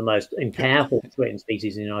 one of the most powerful threatened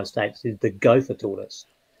species in the United States is the gopher tortoise,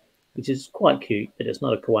 which is quite cute, but it's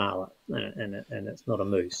not a koala, and it's not a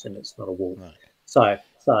moose, and it's not a wolf. No. So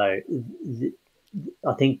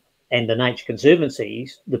I think, and the nature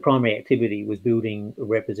conservancies, the primary activity was building a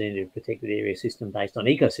representative protected area system based on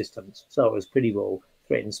ecosystems. So it was pretty well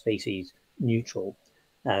threatened species neutral,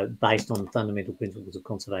 based on fundamental principles of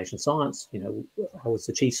conservation science. I was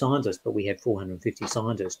the chief scientist, but we had 450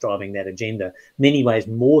 scientists driving that agenda. Many ways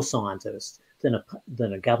more scientists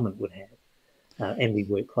than a government would have, and we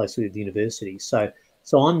work closely with universities. So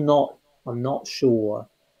I'm not sure.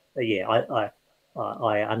 Yeah,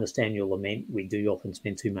 I understand your lament. We do often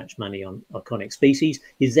spend too much money on iconic species.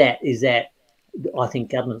 Is that? I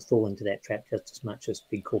think governments fall into that trap just as much as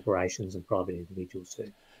big corporations and private individuals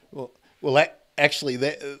do. Well, actually,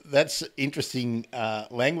 that's interesting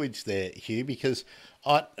language there, Hugh, because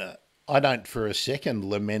I don't for a second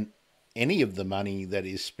lament any of the money that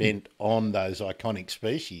is spent on those iconic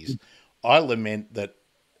species. I lament that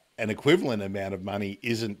an equivalent amount of money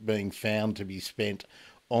isn't being found to be spent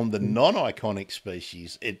on the non-iconic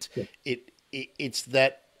species. It's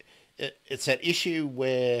that issue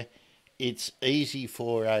where it's easy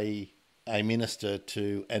for a minister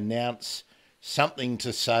to announce something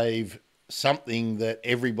to save something that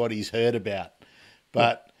everybody's heard about,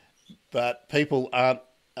 but people aren't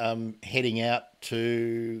heading out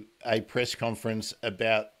to a press conference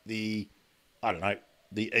about the, I don't know,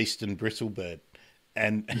 the eastern bristlebird,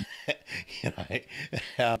 and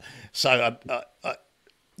so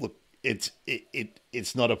look,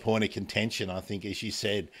 it's not a point of contention. I think, as you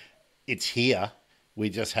said, it's here. We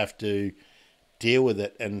just have to deal with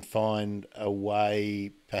it and find a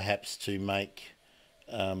way, perhaps, to make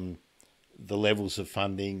the levels of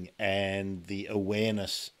funding and the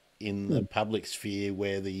awareness in the public sphere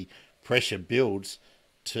where the pressure builds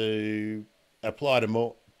to apply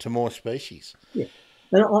to more species. Yeah,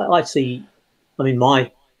 and I see. I mean,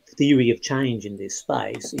 my theory of change in this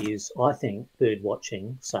space is, I think bird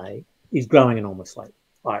watching, say, is growing enormously.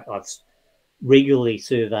 I've regularly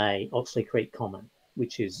survey Oxley Creek Common,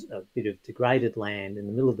 which is a bit of degraded land in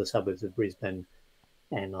the middle of the suburbs of Brisbane,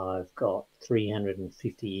 and I've got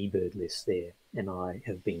 350 eBird lists there, and I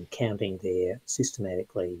have been counting there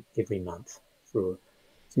systematically every month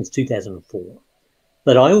since 2004.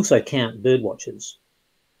 But I also count bird watchers.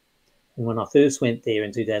 And when I first went there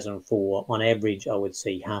in 2004, on average, I would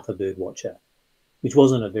see half a bird watcher, which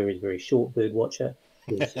wasn't a very, very short bird watcher.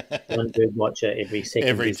 It was one bird watcher every second.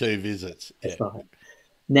 Every two visits. That's right.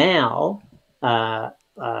 Now,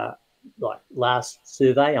 like last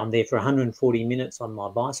survey, I'm there for 140 minutes on my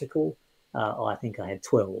bicycle. I think I had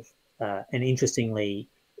 12. And interestingly,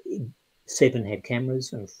 7 had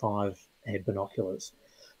cameras and 5 had binoculars.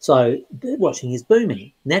 So bird watching is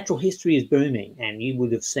booming. Natural history is booming, and you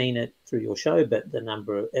would have seen it through your show. But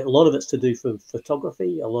a lot of it's to do for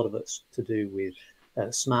photography. A lot of it's to do with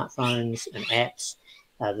smartphones and apps,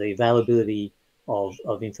 the availability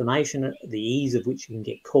of information, the ease of which you can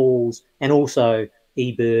get calls, and also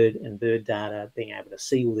eBird and bird data, being able to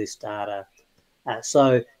see all this data.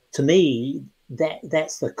 So to me,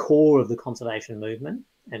 that's the core of the conservation movement,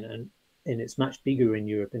 and it's much bigger in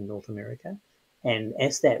Europe and North America. And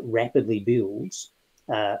as that rapidly builds,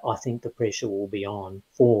 I think the pressure will be on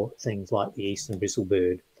for things like the eastern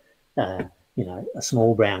bristlebird, a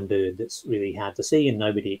small brown bird that's really hard to see and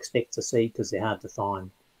nobody expects to see because they're hard to find.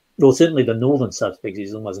 Well, certainly the northern subspecies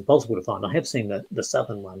is almost impossible to find. I have seen the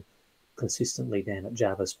southern one consistently down at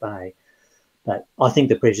Jarvis Bay, but I think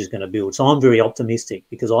the pressure is going to build. So I'm very optimistic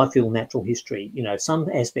because I feel natural history, some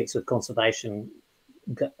aspects of conservation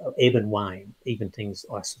ebb and wane, even things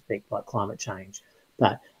I suspect like climate change.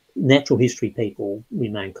 But natural history people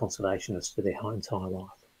remain conservationists for their whole entire life.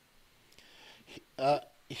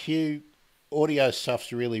 Hugh, audio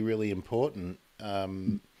stuff's really, really important.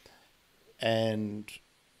 And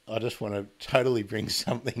I just want to totally bring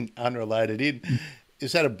something unrelated in.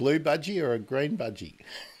 Is that a blue budgie or a green budgie?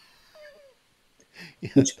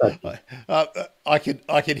 Which budgie? I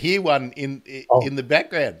could hear one Oh, in the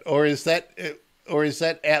background, or is that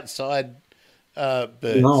outside no,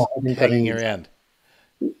 birds I haven't got hanging any. around?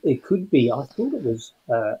 It could be. I thought it was.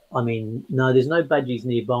 I mean, no, there's no budgies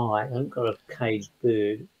nearby. I haven't got a caged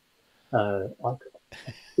bird.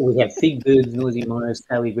 We have fig birds, noisy monos,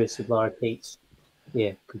 tally-breasted lorikeets.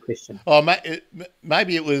 Yeah, good question. Oh,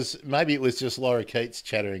 maybe it was just Laura Keats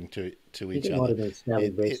chattering to I think each it might other. have been It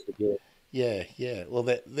tally-breasted. Yeah, Yeah, yeah. Well,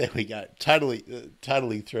 there we go. Totally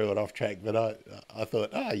threw it off track. But I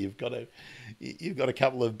thought, you've got a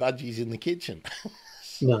couple of budgies in the kitchen.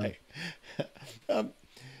 So, no,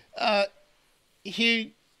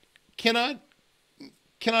 Hugh, can I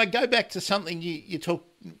can I go back to something you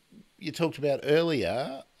talked about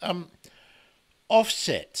earlier?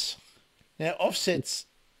 Offsets. Now, offsets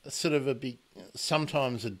are sort of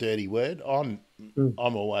sometimes a dirty word. mm,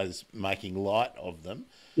 I'm always making light of them.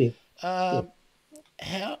 yeah, yeah. Uh,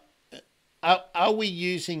 how are we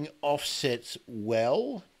using offsets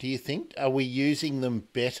well? Do you think? Are we using them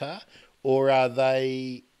better, or are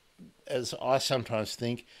they, as I sometimes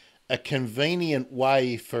think, a convenient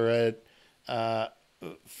way uh,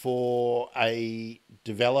 for a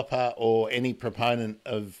developer or any proponent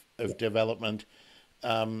of development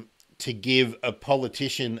to give a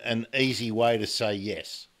politician an easy way to say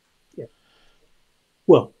yes? Yeah.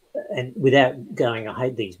 Well, and without going, I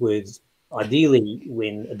hate these words. Ideally,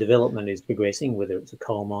 when a development is progressing, whether it's a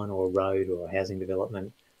coal mine or a road or a housing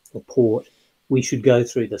development or port, we should go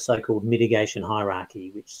through the so-called mitigation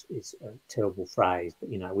hierarchy, which is a terrible phrase, but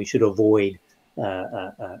we should avoid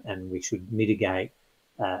and we should mitigate.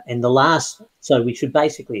 And the last, so we should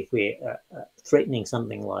basically, if we're threatening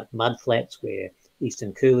something like mudflats where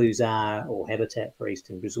eastern curlews are, or habitat for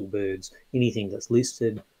eastern bristlebirds, anything that's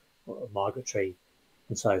listed, or migratory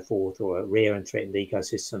and so forth, or rare and threatened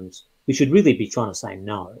ecosystems, we should really be trying to say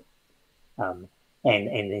no. Um, and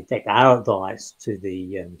in fact, our advice to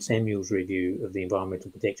the Samuels review of the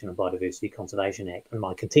Environmental Protection and Biodiversity Conservation Act, and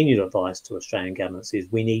my continued advice to Australian governments,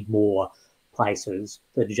 is we need more places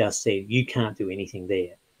that just said you can't do anything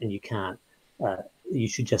there, and you can't. You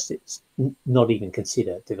should just not even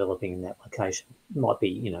consider developing in that location. It might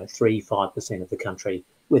be 3-5% of the country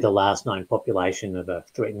where the last known population of a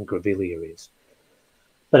threatened grevillea is.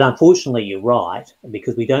 But unfortunately, you're right,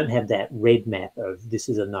 because we don't have that red map of this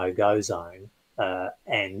is a no-go zone.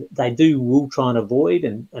 And they will try and avoid,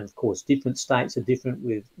 and of course, different states are different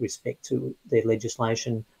with respect to their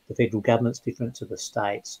legislation. The federal government's different to the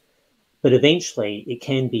states. But eventually, it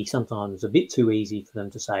can be sometimes a bit too easy for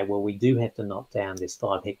them to say, well, we do have to knock down this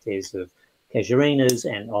 5 hectares of casuarinas,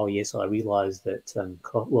 and oh yes, I realise that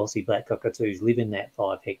glossy black cockatoos live in that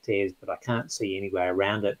 5 hectares, but I can't see any way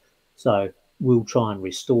around it. So we'll try and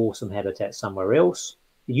restore some habitat somewhere else.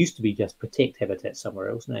 It used to be just protect habitat somewhere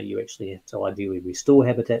else. Now you actually have to ideally restore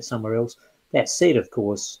habitat somewhere else. That said, of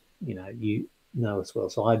course, you know as well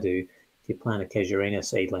as I do, if you plant a casuarina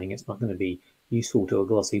seedling, it's not going to be useful to a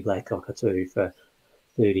glossy black cockatoo for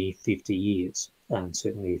 30, 50 years. And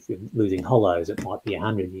certainly if you're losing hollows, it might be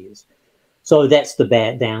 100 years. So that's the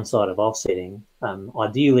bad downside of offsetting.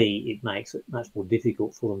 Ideally, it makes it much more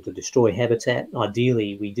difficult for them to destroy habitat.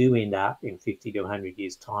 Ideally, we do end up in 50 to 100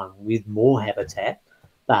 years' time with more habitat,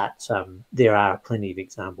 but there are plenty of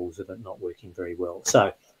examples of it not working very well.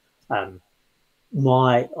 So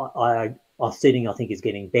offsetting, I think, is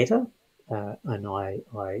getting better, and I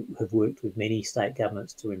have worked with many state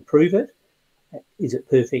governments to improve it. Is it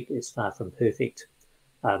perfect? It's far from perfect.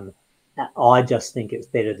 I just think it's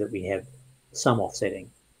better that we have some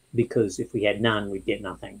offsetting, because if we had none, we'd get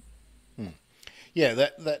nothing. Yeah,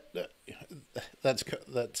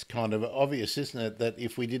 that's kind of obvious, isn't it? That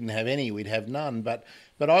if we didn't have any, we'd have none. But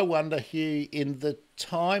I wonder, Hugh, in the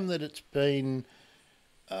time that it's been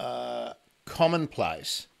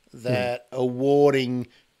commonplace that awarding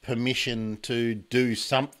permission to do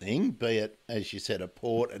something, be it, as you said, a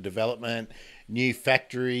port, a development, new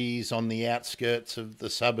factories on the outskirts of the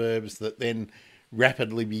suburbs that then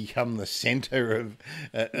rapidly become the centre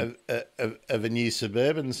of a new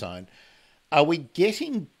suburban zone. Are we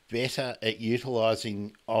getting better at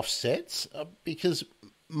utilising offsets? Because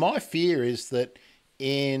my fear is that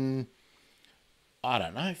in, I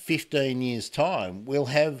don't know, 15 years' time, we'll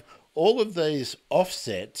have all of these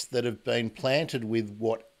offsets that have been planted with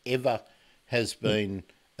whatever has been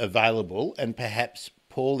available and perhaps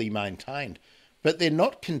poorly maintained, but they're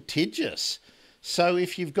not contiguous. So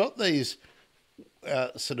if you've got these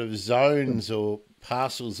sort of zones or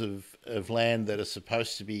parcels of land that are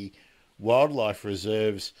supposed to be wildlife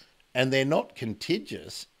reserves, and they're not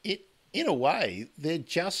contiguous, in a way, they're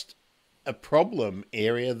just a problem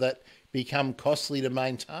area that become costly to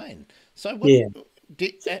maintain. So what Yeah,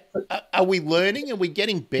 are we learning? Are we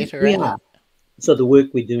getting better we at are. it? So the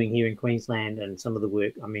work we're doing here in Queensland and some of the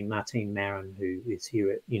work, I mean, Martine Marin, who is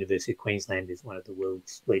here at University of Queensland, is one of the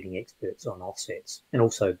world's leading experts on offsets and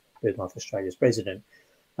also BirdLife Australia's president.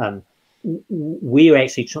 Um, we're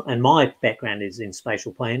actually, and my background is in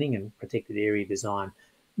spatial planning and protected area design.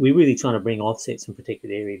 We're really trying to bring offsets and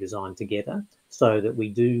protected area design together so that we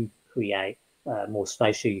do create more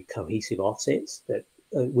spatially cohesive offsets that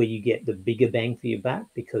where you get the bigger bang for your buck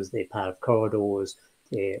because they're part of corridors,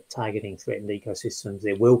 they're targeting threatened ecosystems,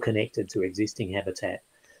 they're well connected to existing habitat.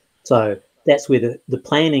 So that's where the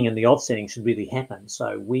planning and the offsetting should really happen.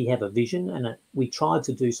 So we have a vision, and we tried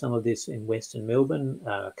to do some of this in Western Melbourne,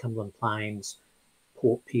 Cumberland Plains,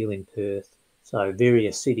 Port Peel in Perth, so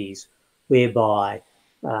various cities, whereby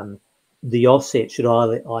the offset should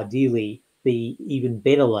ideally be even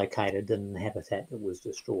better located than the habitat that was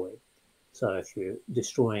destroyed. So if you're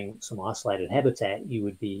destroying some isolated habitat, you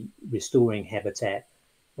would be restoring habitat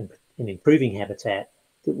and improving habitat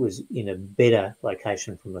that was in a better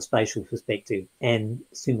location from a spatial perspective and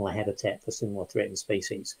similar habitat for similar threatened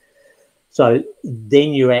species. So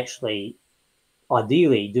then you're actually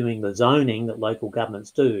ideally doing the zoning that local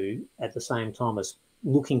governments do at the same time as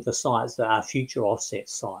looking for sites that are future offset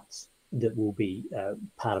sites that will be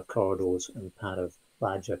part of corridors and part of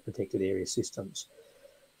larger protected area systems.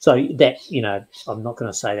 So that, I'm not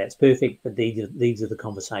going to say that's perfect, but these are the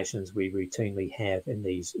conversations we routinely have in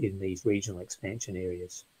these regional expansion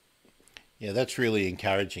areas. Yeah, that's really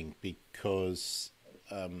encouraging because,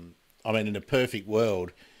 I mean, in a perfect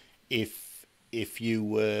world, if you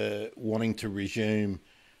were wanting to resume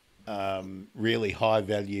really high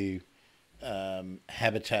value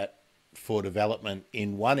habitat for development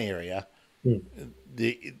in one area,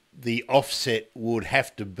 the offset would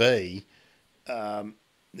have to be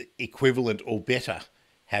equivalent or better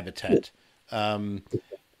habitat.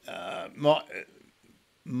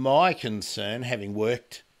 My concern, having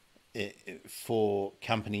worked for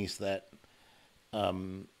companies that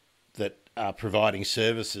that are providing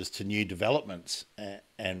services to new developments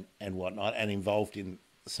and whatnot, and involved in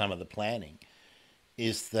some of the planning,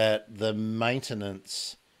 is that the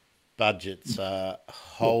maintenance budgets are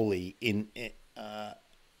wholly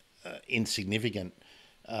insignificant.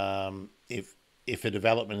 If a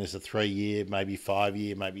development is a 3-year, maybe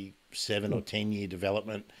 5-year, maybe 7 or 10-year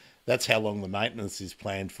development, that's how long the maintenance is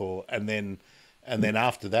planned for, and then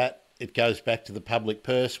after that, it goes back to the public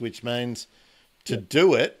purse, which means to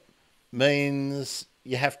do it means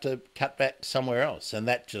you have to cut back somewhere else, and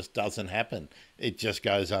that just doesn't happen. It just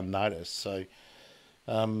goes unnoticed. So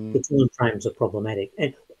the time frames are problematic.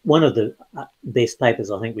 And one of the best papers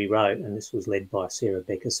I think we wrote, and this was led by Sarah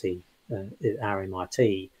Beckersey at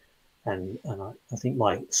RMIT, and I think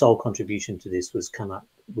my sole contribution to this was come up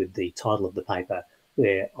with the title of the paper,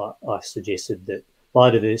 where I suggested that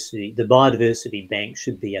the biodiversity bank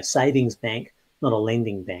should be a savings bank, not a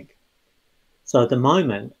lending bank. So at the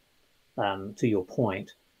moment, to your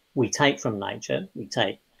point, we take from nature, we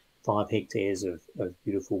take 5 hectares of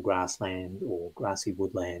beautiful grassland or grassy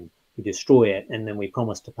woodland, we destroy it, and then we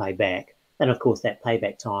promise to pay back. And of course, that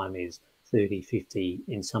payback time is 30, 50,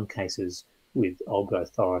 in some cases with old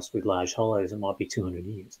growth forests with large hollows, it might be 200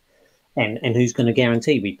 years. And who's going to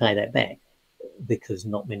guarantee we pay that back? Because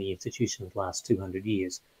not many institutions last 200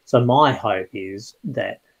 years. So my hope is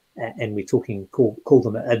that, and we're talking, call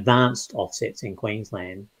them advanced offsets in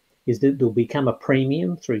Queensland, is that there'll become a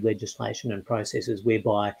premium through legislation and processes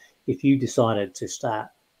whereby if you decided to start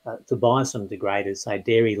to buy some degraded, say,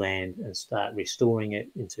 dairy land and start restoring it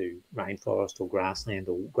into rainforest or grassland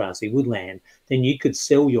or grassy woodland, then you could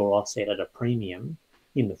sell your offset at a premium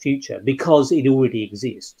in the future because it already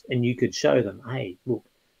exists. And you could show them, hey, look,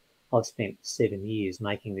 I've spent 7 years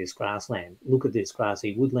making this grassland. Look at this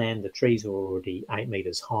grassy woodland. The trees are already 8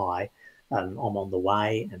 metres high. I'm on the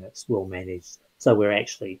way and it's well managed. So we're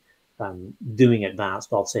actually doing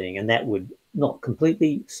advanced offsetting, and that would not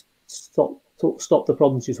completely stop the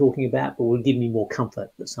problems you're talking about, but would give me more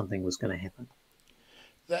comfort that something was going to happen.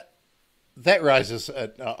 That raises.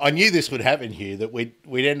 I knew this would happen, Hugh. That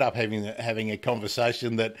we'd end up having a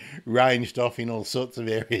conversation that ranged off in all sorts of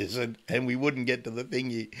areas, and we wouldn't get to the thing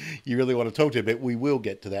you really want to talk to. But we will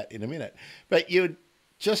get to that in a minute. But you're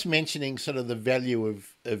just mentioning sort of the value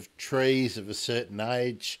of trees of a certain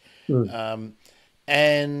age,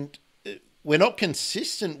 and we're not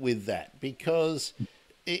consistent with that because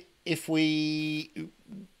if we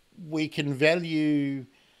can value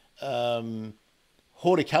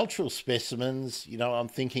horticultural specimens, you know, I'm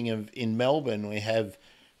thinking of in Melbourne, we have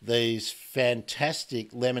these fantastic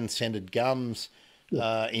lemon-scented gums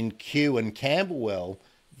in Kew and Camberwell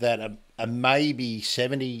that are maybe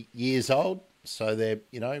 70 years old. So they're,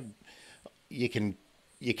 you know, you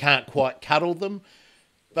can't quite cuddle them.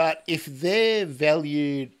 But if they're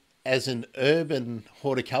valued as an urban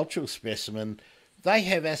horticultural specimen, they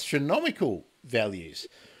have astronomical values.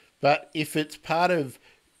 But if it's part of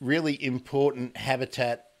really important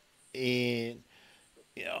habitat in,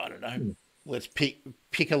 you know, I don't know, let's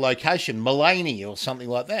pick a location, Mullaney or something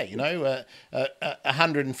like that, you know,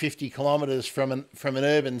 150 kilometres from an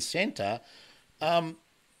urban centre,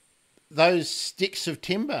 those sticks of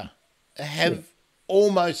timber have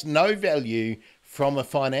almost no value from a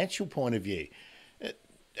financial point of view.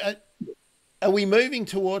 Are we moving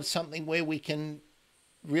towards something where we can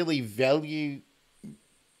really value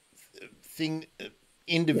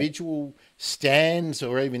individual stands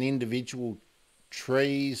or even individual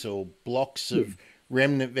trees or blocks of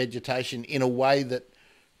remnant vegetation in a way that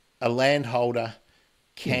a landholder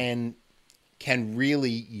can really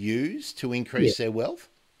use to increase their wealth?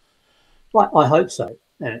 I hope so,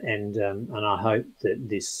 and I hope that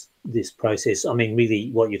this process. I mean,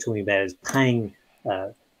 really, what you're talking about is paying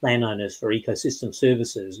landowners for ecosystem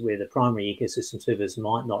services, where the primary ecosystem service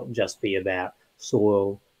might not just be about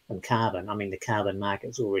soil and carbon. I mean, the carbon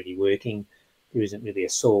market's already working. There isn't really a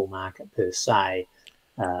soil market per se.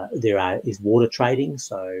 There is water trading,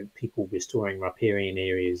 so people restoring riparian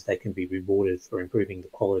areas, they can be rewarded for improving the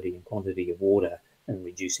quality and quantity of water and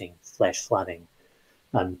reducing flash flooding.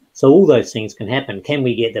 So all those things can happen. Can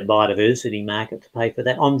we get the biodiversity market to pay for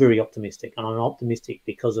that? I'm very optimistic, and I'm optimistic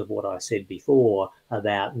because of what I said before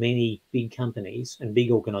about many big companies and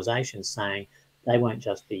big organisations saying they won't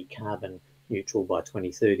just be carbon neutral by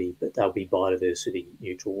 2030, but they'll be biodiversity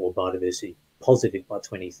neutral or biodiversity positive by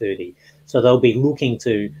 2030. So they'll be looking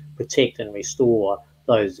to protect and restore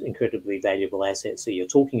those incredibly valuable assets that you're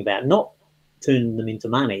talking about, not turn them into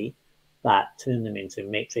money, but turn them into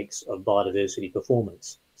metrics of biodiversity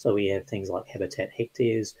performance. So we have things like habitat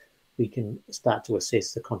hectares. We can start to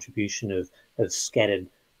assess the contribution of scattered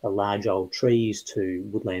large old trees to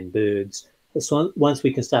woodland birds. So once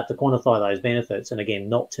we can start to quantify those benefits and, again,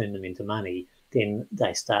 not turn them into money, then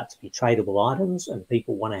they start to be tradable items, and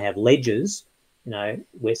people want to have ledgers. You know,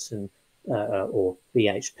 Western or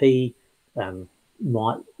BHP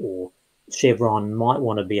or Chevron might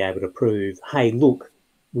want to be able to prove, hey, look,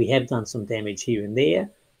 we have done some damage here and there,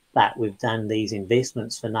 but we've done these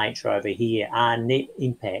investments for nature over here. Our net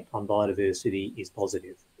impact on biodiversity is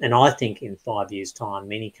positive. And I think in 5 years' time,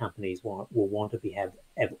 many companies will want to have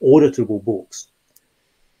auditable books.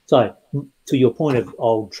 So to your point of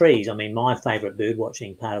old trees, I mean, my favourite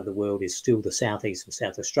birdwatching part of the world is still the southeast and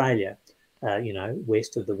South Australia, you know,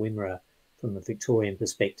 west of the Wimmera from a Victorian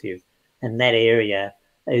perspective. And that area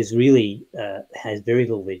is really has very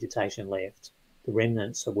little vegetation left. The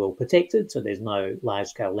remnants are well protected, so there's no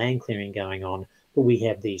large-scale land clearing going on, but we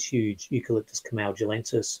have these huge Eucalyptus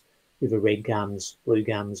camaldulensis, river red gums, blue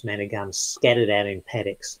gums, manna gums scattered out in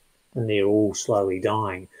paddocks, and they're all slowly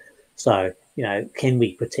dying. So, you know, can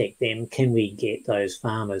we protect them? Can we get those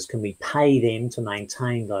farmers? Can we pay them to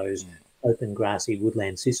maintain those open grassy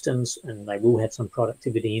woodland systems? And they will have some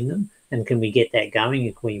productivity in them. And can we get that going?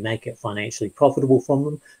 And can we make it financially profitable from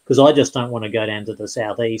them? Because I just don't want to go down to the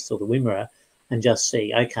southeast or the Wimmera and just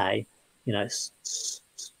see, okay, you know,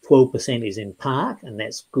 12% is in park, and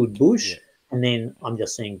that's good bush. And then I'm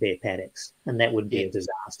just seeing bare paddocks, and that would be a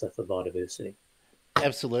disaster for biodiversity.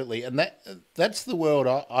 Absolutely. And that's the world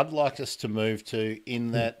I'd like us to move to,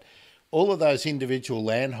 in that all of those individual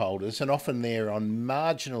landholders, and often they're on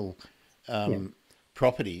marginal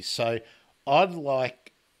properties. So I'd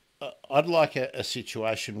like a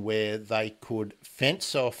situation where they could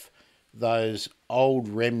fence off those old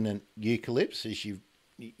remnant eucalypts, as you've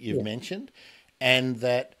mentioned, and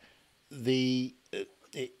that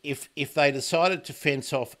if they decided to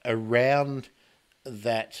fence off around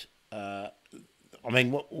that, I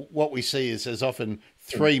mean, what we see is there's often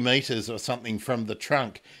 3 metres or something from the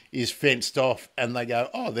trunk is fenced off, and they go,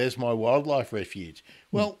 oh, there's my wildlife refuge.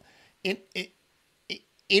 Well,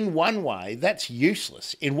 in one way, that's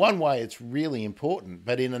useless. In one way, it's really important,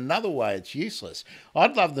 but in another way, it's useless.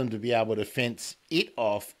 I'd love them to be able to fence it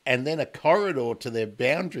off, and then a corridor to their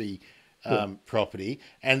boundary property,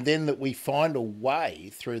 and then that we find a way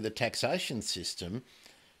through the taxation system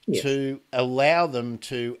to allow them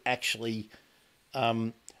to actually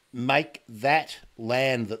make that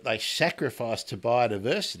land that they sacrifice to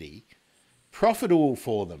biodiversity profitable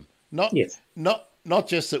for them. Not Yes. not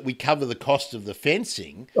just that we cover the cost of the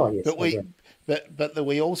fencing, Oh, yes. but but that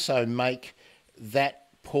we also make that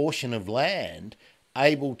portion of land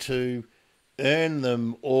able to earn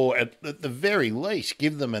them, or at the very least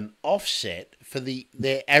give them an offset for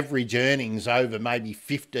their average earnings over maybe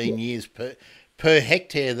 15 years per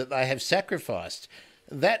hectare that they have sacrificed.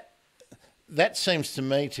 That that seems to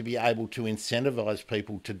me to be able to incentivise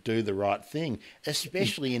people to do the right thing,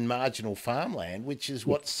 especially in marginal farmland, which is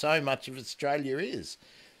what so much of Australia is.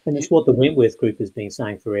 And You, it's what the Wentworth Group has been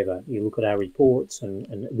saying forever. You look at our reports,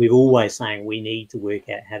 and we're always saying we need to work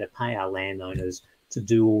out how to pay our landowners to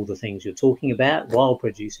do all the things you're talking about while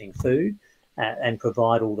producing food, and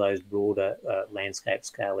provide all those broader landscape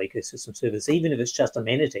scale ecosystem services, even if it's just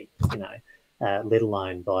amenity, let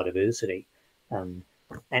alone biodiversity. Um,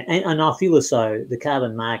 and I feel as though the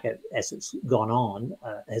carbon market, as it's gone on,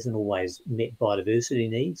 hasn't always met biodiversity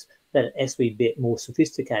needs. But as we get more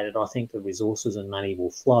sophisticated, I think the resources and money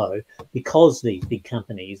will flow, because these big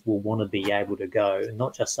companies will want to be able to go and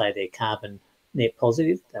not just say they're carbon net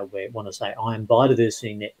positive. They want to say, I am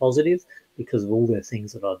biodiversity net positive because of all the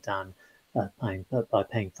things that I've done by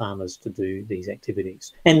paying farmers to do these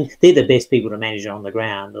activities. And they're the best people to manage it on the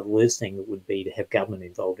ground. The worst thing would be to have government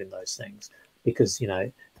involved in those things, because,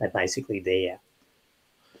 they're basically there.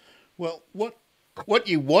 well, what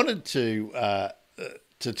you wanted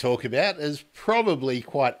to talk about is probably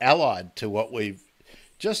quite allied to what we've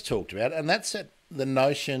just talked about, and that's the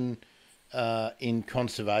notion in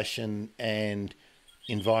conservation and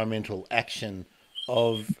environmental action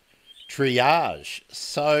of triage.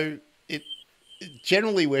 So it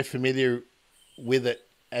generally we're familiar with it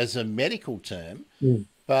as a medical term,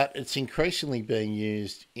 but it's increasingly being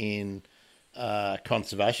used in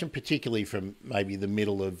conservation, particularly from maybe the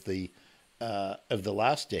middle of the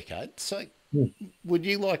last decade. So, would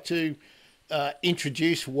you like to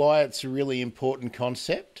introduce why it's a really important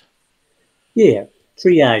concept? Yeah,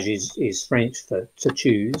 triage is French for to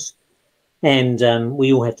choose, and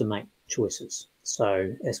we all have to make choices.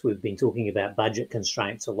 So, as we've been talking about budget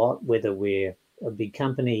constraints a lot, whether we're a big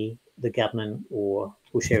company, the government, or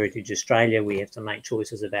Bush Heritage Australia, we have to make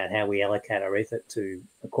choices about how we allocate our effort to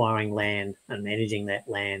acquiring land and managing that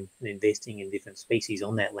land and investing in different species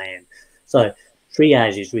on that land. So,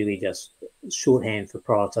 triage is really just shorthand for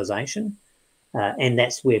prioritisation. And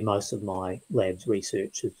that's where most of my lab's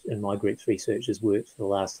research and my group's research has worked for the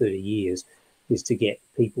last 30 years, is to get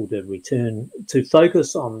people to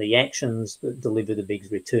focus on the actions that deliver the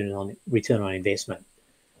biggest return on investment.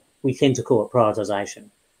 We tend to call it prioritisation.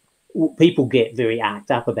 People get very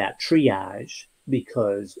arced up about triage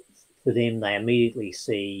because for them they immediately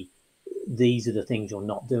see these are the things you're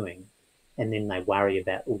not doing, and then they worry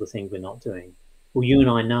about all the things we're not doing. Well, you and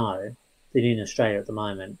I know that in Australia at the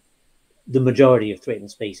moment, the majority of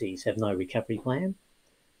threatened species have no recovery plan.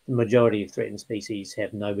 The majority of threatened species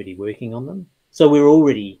have nobody working on them. So we're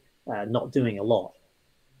already not doing a lot.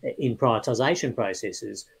 In prioritisation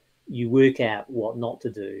processes, you work out what not to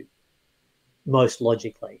do most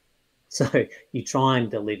logically. So you try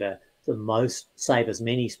and deliver save as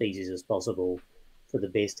many species as possible for the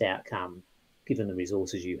best outcome, given the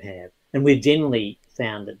resources you have. And we've generally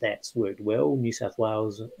found that that's worked well. New South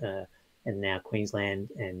Wales and now Queensland,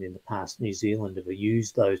 and in the past New Zealand, have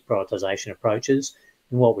used those prioritisation approaches.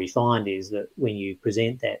 And what we find is that when you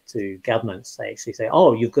present that to governments, they actually say,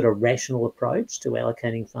 oh, you've got a rational approach to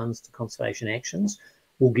allocating funds to conservation actions,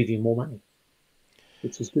 we'll give you more money,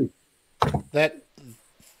 which is good. That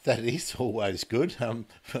that is always good.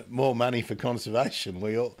 More money for conservation.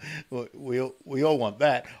 We all want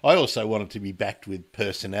that. I also want it to be backed with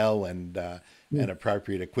personnel and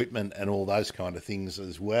appropriate equipment and all those kind of things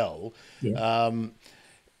as well. Yeah.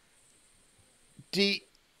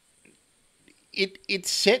 It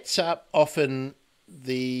sets up often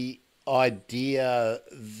the idea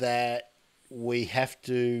that we have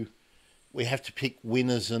to pick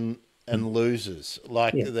winners and losers,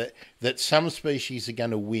 like that some species are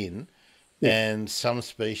going to win and some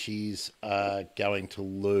species are going to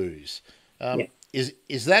lose.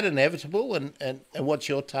 Is that inevitable? And what's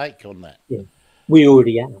your take on that? Yeah, we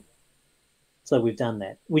already are. So we've done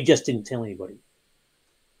that. We just didn't tell anybody.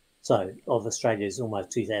 So of Australia's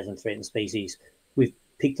almost 2,000 threatened species, we've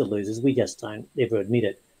picked the losers. We just don't ever admit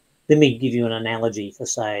it. Let me give you an analogy for,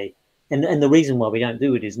 say, and the reason why we don't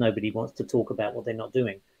do it is nobody wants to talk about what they're not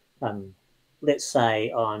doing. Let's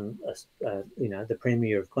say I'm, the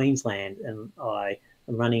Premier of Queensland, and I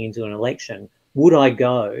am running into an election. Would I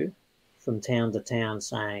go from town to town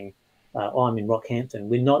saying, I'm in Rockhampton.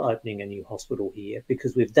 We're not opening a new hospital here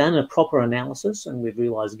because we've done a proper analysis and we've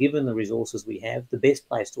realised, given the resources we have, the best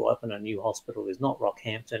place to open a new hospital is not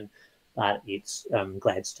Rockhampton, but it's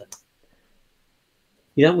Gladstone.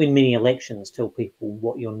 You don't win many elections, tell people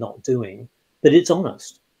what you're not doing, but it's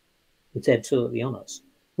honest. It's absolutely honest.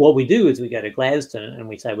 What we do is we go to Gladstone and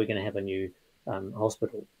we say we're going to have a new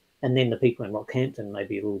hospital. And then the people in Rockhampton may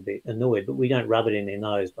be a little bit annoyed, but we don't rub it in their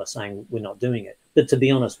nose by saying we're not doing it. But to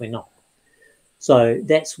be honest, we're not. So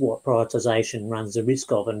that's what prioritisation runs the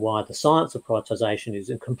risk of, and why the science of prioritisation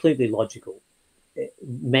is completely logical.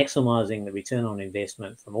 Maximising the return on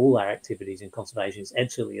investment from all our activities in conservation is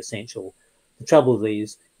absolutely essential. The trouble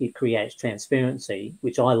is it creates transparency,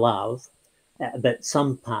 which I love, but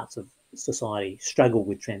some parts of society struggle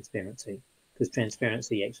with transparency, because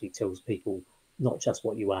transparency actually tells people not just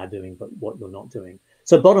what you are doing, but what you're not doing.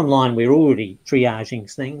 So bottom line, we're already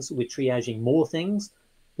triaging things. We're triaging more things,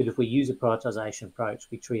 but if we use a prioritisation approach,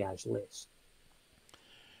 we triage less.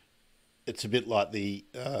 It's a bit like the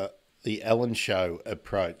Ellen Show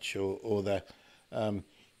approach, or the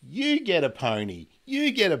you get a pony, you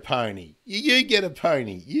get a pony, you get a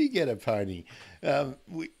pony, you get a pony.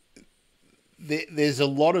 There's a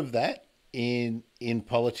lot of that in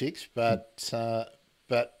politics, but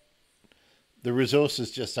the resources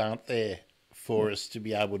just aren't there for us to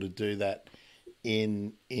be able to do that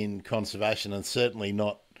in conservation, and certainly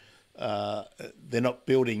not. They're not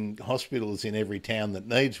building hospitals in every town that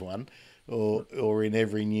needs one, or in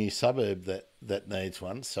every new suburb that needs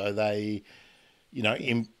one. So they,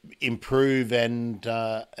 improve and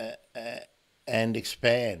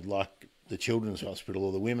expand, like the Children's Hospital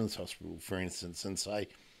or the Women's Hospital, for instance, and say,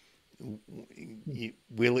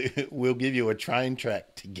 we'll give you a train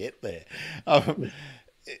track to get there.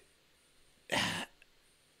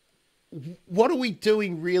 What are we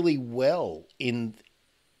doing really well in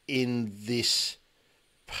this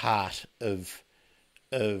part of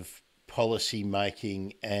policy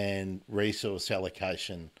making and resource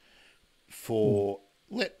allocation for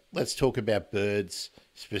let's talk about birds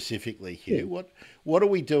specifically, Hugh. What are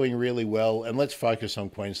we doing really well? And let's focus on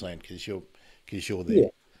Queensland because you're there. Yeah.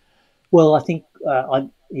 Well, I think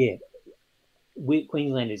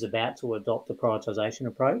Queensland is about to adopt a prioritisation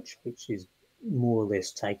approach, which is more or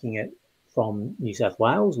less taking it from New South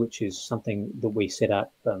Wales, which is something that we set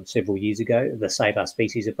up several years ago, the Save Our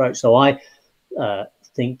Species approach. So I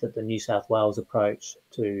think that the New South Wales approach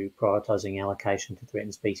to prioritising allocation to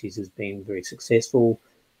threatened species has been very successful.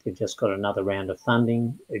 They've just got another round of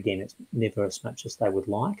funding. Again, it's never as much as they would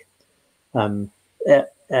like.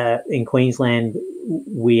 In Queensland,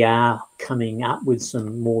 we are coming up with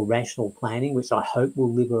some more rational planning, which I hope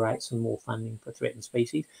will liberate some more funding for threatened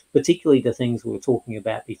species, particularly the things we were talking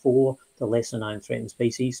about before, the lesser known threatened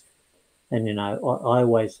species. And, I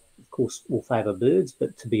always, of course, will favour birds,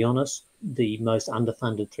 but to be honest, the most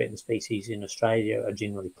underfunded threatened species in Australia are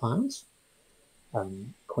generally plants.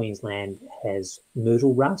 Queensland has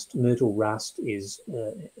myrtle rust. Myrtle rust is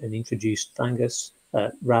an introduced fungus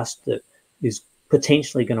rust that is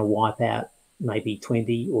potentially going to wipe out maybe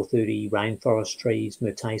 20 or 30 rainforest trees,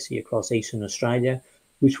 Myrtaceae, across eastern Australia,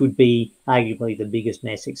 which would be arguably the biggest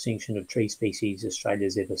mass extinction of tree species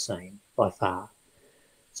Australia's ever seen, by far.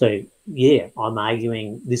 So, yeah, I'm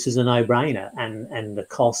arguing this is a no-brainer, and the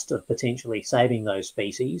cost of potentially saving those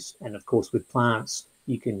species, and of course with plants,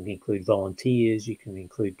 you can include volunteers, you can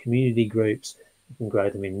include community groups, you can grow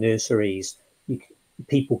them in nurseries,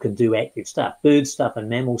 people can do active stuff. Bird stuff and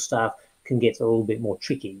mammal stuff can get a little bit more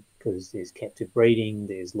tricky because there's captive breeding,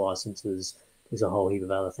 there's licenses, there's a whole heap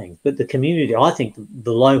of other things. But the community, I think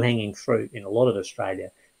the low-hanging fruit in a lot of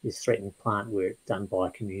Australia is threatened plant work done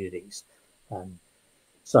by communities.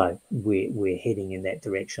 So we're heading in that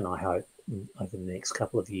direction, I hope, over the next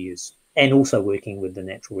couple of years. And also working with the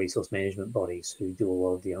natural resource management bodies who do a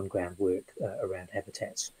lot of the on-ground work around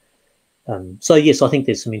habitats. So, yes, I think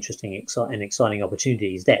there's some interesting and exciting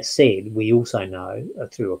opportunities. That said, we also know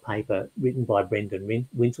through a paper written by Brendan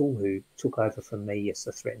Wintle, who took over from me as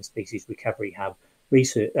the Threatened Species Recovery Hub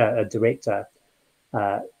research director,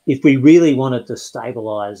 if we really wanted to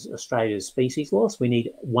stabilise Australia's species loss, we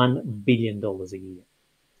need $1 billion a year.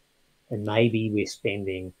 And maybe we're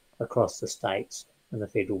spending across the states and the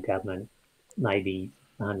federal government maybe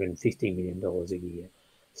 $150 million a year.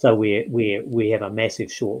 So we have a massive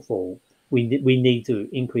shortfall. We need to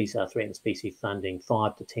increase our threatened species funding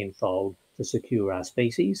 5 to 10-fold to secure our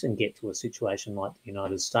species and get to a situation like the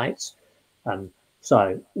United States.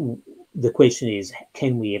 So the question is,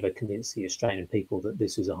 can we ever convince the Australian people that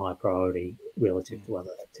this is a high priority relative to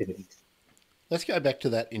other activities? Let's go back to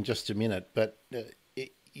that in just a minute. But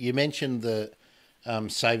you mentioned the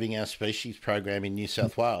Saving Our Species program in New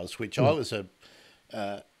South Wales, which I was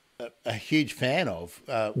a huge fan of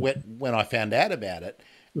when I found out about it,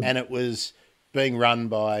 and it was being run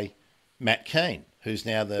by Matt Keane, who's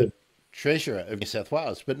now the Treasurer of New South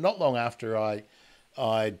Wales. But not long after I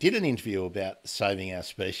did an interview about Saving Our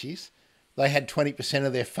Species, they had 20%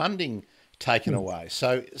 of their funding taken away.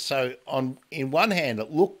 So in one hand,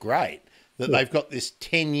 it looked great that they've got this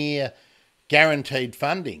 10-year guaranteed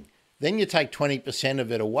funding. Then you take 20%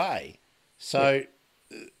 of it away. So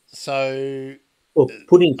well,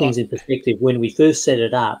 putting things in perspective, when we first set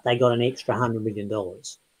it up, they got an extra $100 million.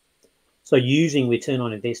 So using return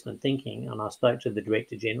on investment thinking, and I spoke to the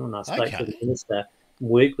Director General and I spoke to the Minister,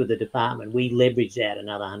 worked with the department, we leveraged out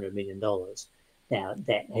another $100 million. Now,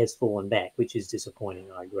 that has fallen back, which is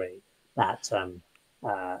disappointing, I agree. But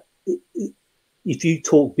if you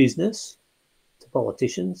talk business to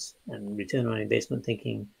politicians and return on investment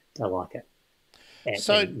thinking, they like it.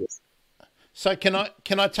 So can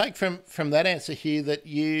I take from that answer here that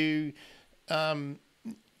you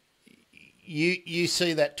you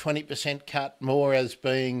see that 20% cut more as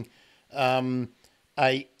being a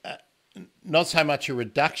not so much a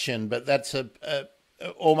reduction, but that's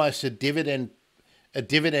almost a dividend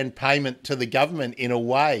payment to the government in a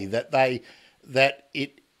way that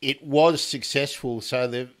it was successful, so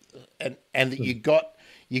that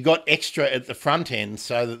you got extra at the front end,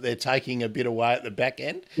 so that they're taking a bit away at the back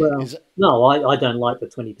end. Well, no, I don't like the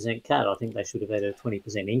 20% cut. I think they should have had a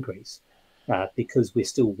 20% increase because we're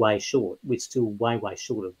still way short. We're still way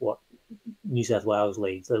short of what New South Wales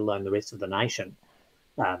leads, let alone the rest of the nation.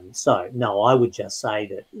 So, no, I would just say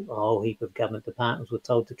that a whole heap of government departments were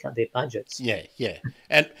told to cut their budgets. Yeah.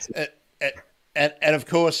 And of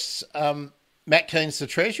course, Matt Keane's the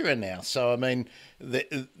Treasurer now. So, I mean,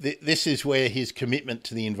 this is where his commitment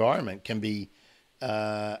to the environment can be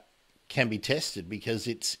tested, because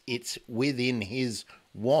it's within his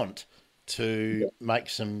want to make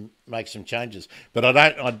some changes. But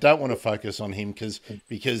I don't want to focus on him because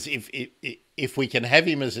if we can have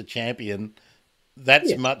him as a champion,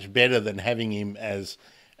 that's much better than having him as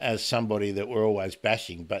somebody that we're always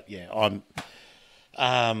bashing. But yeah,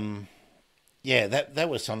 that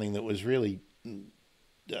was something that was really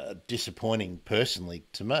disappointing personally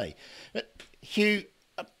to me. But Hugh,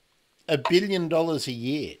 $1 billion a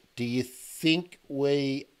year. Do you think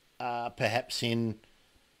we are perhaps in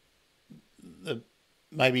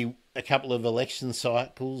maybe a couple of election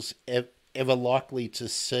cycles ever likely to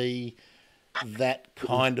see that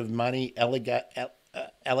kind of money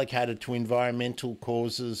allocated to environmental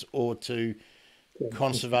causes or to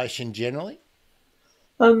conservation generally?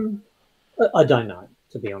 I don't know,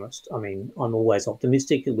 to be honest. I mean, I'm always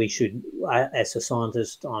optimistic that we should, as a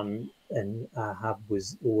scientist, Hub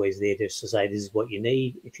was always there just to say, this is what you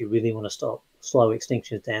need. If you really want to stop slow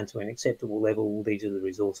extinctions down to an acceptable level, these are the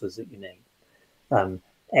resources that you need.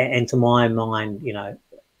 And to my mind,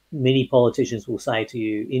 many politicians will say to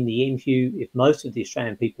you, in the end, Hugh, if most of the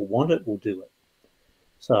Australian people want it, we'll do it.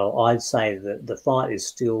 So I'd say that the fight is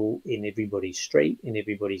still in everybody's street, in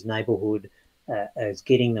everybody's neighbourhood, as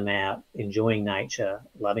getting them out, enjoying nature,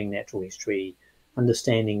 loving natural history,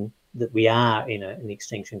 understanding that we are in an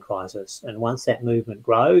extinction crisis. And once that movement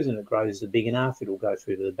grows, and it grows big enough, it'll go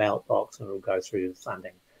through to the ballot box and it'll go through to the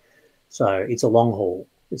funding. So it's a long haul.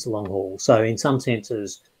 It's a long haul. So in some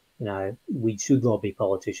senses, we should lobby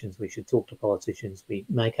politicians. We should talk to politicians. We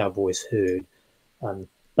make our voice heard.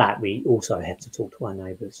 But we also have to talk to our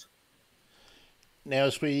neighbours. Now,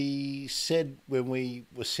 as we said when we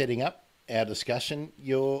were setting up our discussion,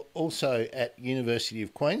 you're also at University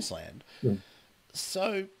of Queensland.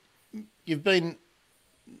 So you've been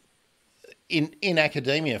in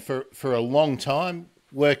academia for a long time,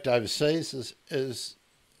 worked overseas, as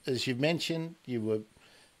you've mentioned. You were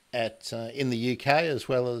at in the UK as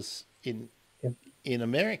well as in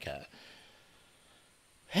America.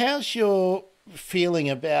 How's your feeling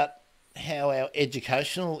about how our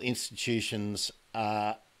educational institutions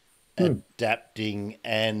are adapting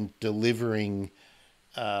and delivering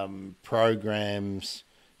programs,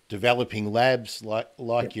 developing labs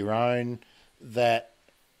like your own that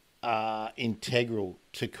are integral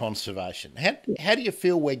to conservation? How do you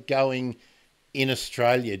feel we're going in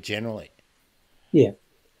Australia generally? Yeah.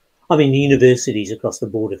 I mean, the universities across the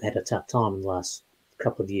board have had a tough time in the last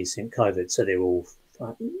couple of years since COVID, so they're all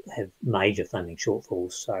have major funding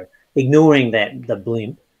shortfalls. So ignoring that, the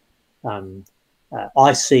blimp,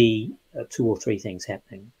 I see 2 or 3 things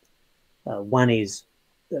happening. One is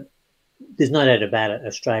that there's no doubt about it,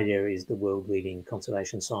 Australia is the world-leading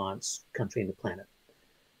conservation science country on the planet.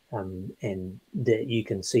 And that you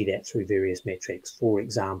can see that through various metrics. For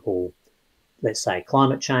example, let's say,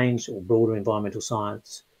 climate change or broader environmental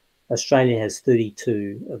science, Australia has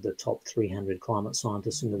 32 of the top 300 climate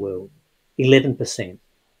scientists in the world, 11%.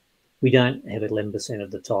 We don't have 11%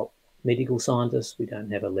 of the top medical scientists. We don't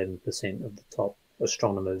have 11% of the top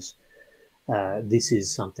astronomers. This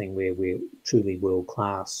is something where we're truly world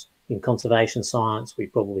class. In conservation science, we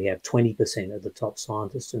probably have 20% of the top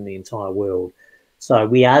scientists in the entire world. So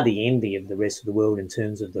we are the envy of the rest of the world in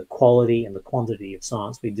terms of the quality and the quantity of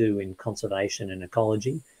science we do in conservation and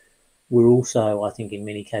ecology. We're also, I think, in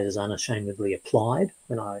many cases, unashamedly applied.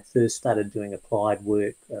 When I first started doing applied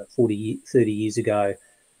work 30 years ago,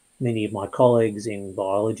 many of my colleagues in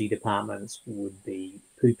biology departments would be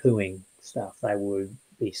poo-pooing stuff. They would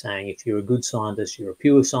be saying, if you're a good scientist, you're a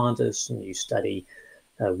pure scientist, and you study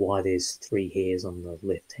why there's 3 hairs on the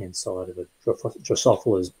left-hand side of a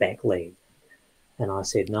Drosophila's back leg. And I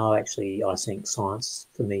said, no, actually, I think science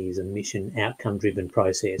for me is a mission outcome-driven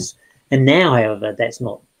process. And now, however, that's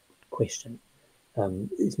not questioned.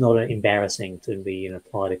 It's not embarrassing to be an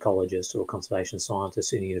applied ecologist or a conservation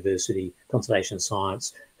scientist in a university. Conservation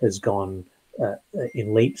science has gone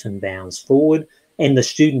in leaps and bounds forward, and the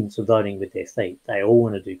students are voting with their feet. They all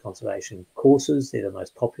want to do conservation courses. They're the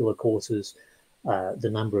most popular courses. The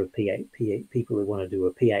number of people who want to do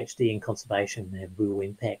a PhD in conservation and have real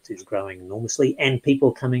impact is growing enormously, and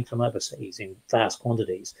people coming from overseas in vast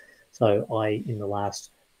quantities. So I, in the last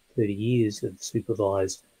 30 years, have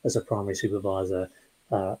supervised, as a primary supervisor,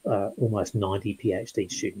 almost 90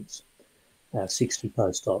 PhD students, 60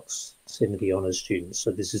 postdocs, 70 honours students. So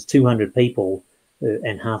this is 200 people,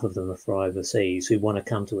 and half of them are from overseas, who want to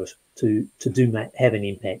come to us to have an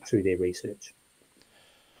impact through their research.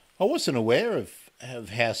 I wasn't aware of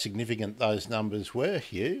how significant those numbers were,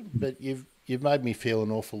 Hugh, but you've made me feel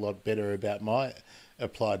an awful lot better about my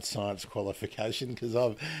applied science qualification, because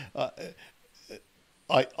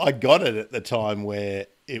I got it at the time where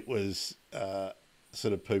it was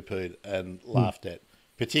sort of poo-pooed and laughed at,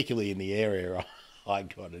 particularly in the area I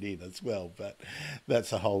got it in as well. But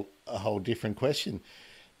that's a whole different question.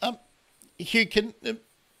 Hugh,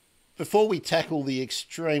 before we tackle the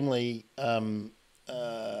extremely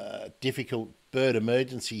difficult bird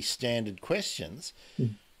emergency standard questions,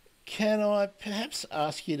 can I perhaps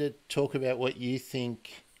ask you to talk about what you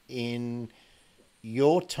think in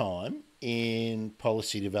your time in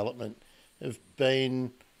policy development have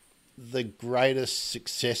been the greatest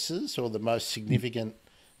successes or the most significant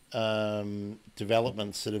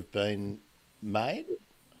developments that have been made?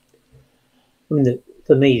 I mean,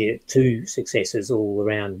 for me, 2 successes all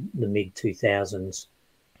around the mid-2000s.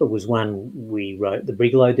 It was one, we wrote the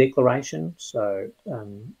Brigalow Declaration. So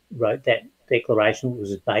wrote that declaration. It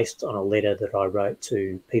was based on a letter that I wrote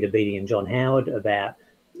to Peter Beattie and John Howard about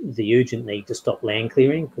the urgent need to stop land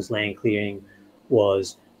clearing, because land clearing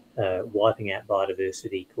was wiping out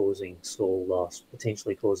biodiversity, causing soil loss,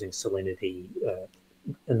 potentially causing salinity,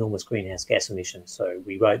 enormous greenhouse gas emissions. So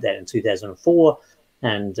we wrote that in 2004,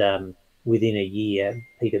 and within a year,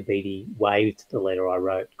 Peter Beattie waived the letter I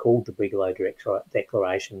wrote, called the Brigalow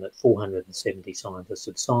Declaration, that 470 scientists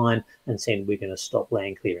had signed, and said, we're going to stop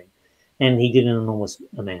land clearing. And he did an enormous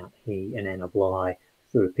amount. He and Anna Bligh,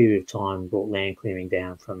 for a period of time, brought land clearing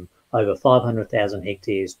down from over 500,000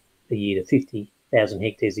 hectares a year to 50,000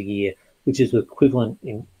 hectares a year, which is equivalent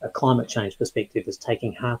in a climate change perspective as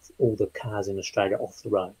taking half all the cars in Australia off the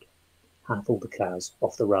road. Half all the cars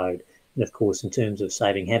off the road. And of course, in terms of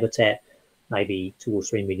saving habitat, maybe 2 or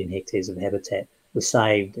 3 million hectares of habitat was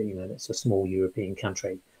saved. That's a small European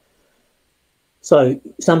country. So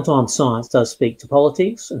sometimes science does speak to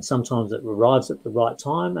politics, and sometimes it arrives at the right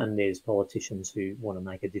time, and there's politicians who want to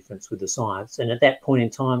make a difference with the science. And at that point in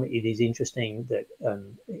time, it is interesting that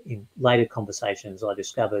in later conversations, I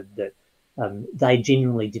discovered that they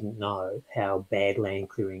genuinely didn't know how bad land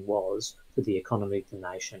clearing was for the economy of the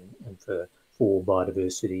nation and for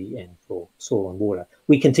biodiversity and for soil and water.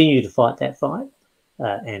 We continue to fight that fight,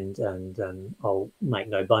 and I'll make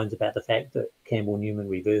no bones about the fact that Campbell Newman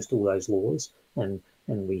reversed all those laws, and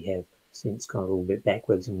we have since gone a little bit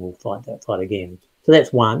backwards, and we'll fight that fight again. So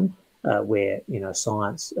that's one where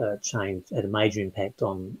science change had a major impact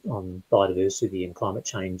on biodiversity and climate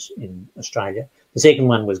change in Australia. The second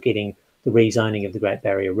one was getting the rezoning of the Great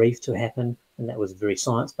Barrier Reef to happen, and that was a very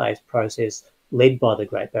science-based process led by the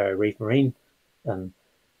Great Barrier Reef Marine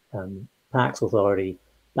Parks Authority,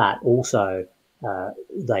 but also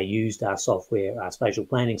they used our software, our spatial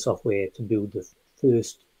planning software, to build the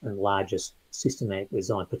first and largest systematically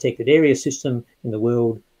designed protected area system in the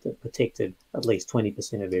world that protected at least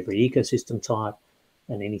 20% of every ecosystem type.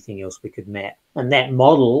 and anything else we could map. And that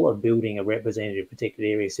model of building a representative protected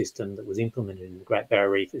area system that was implemented in the Great Barrier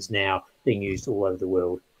Reef is now being used all over the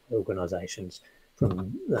world, organisations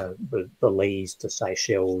from Belize to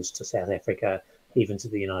Seychelles to South Africa, even to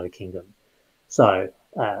the United Kingdom. So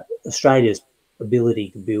Australia's ability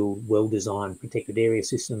to build well-designed protected area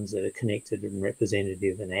systems that are connected and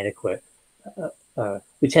representative and adequate,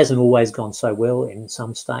 which hasn't always gone so well in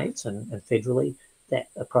some states and federally, that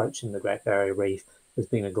approach in the Great Barrier Reef has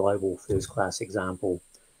been a global first-class example.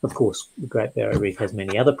 Of course, the Great Barrier Reef has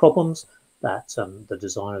many other problems, but the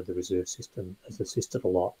design of the reserve system has assisted a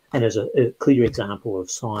lot, and is a clear example of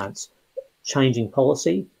science changing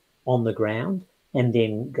policy on the ground and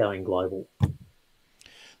then going global.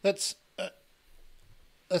 That's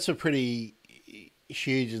a pretty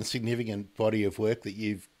huge and significant body of work that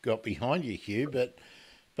you've got behind you, Hugh.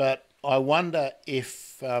 But I wonder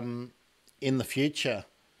if in the future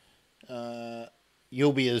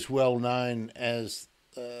you'll be as well known as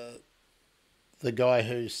the guy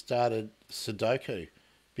who started Sudoku,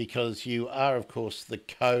 because you are, of course, the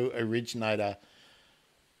co-originator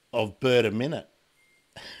of Bird a Minute.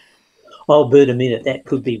 Oh, Bird a Minute, that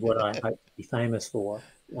could be what I hope to be famous for.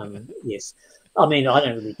 Yes. I mean, I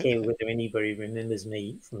don't really care whether anybody remembers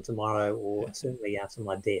me from tomorrow or certainly after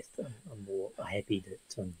my death. I'm more happy that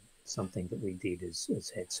something that we did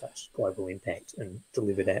has had such global impact and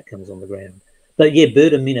delivered outcomes on the ground. But yeah,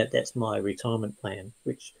 Bird a Minute, that's my retirement plan,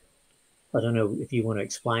 which I don't know if you want to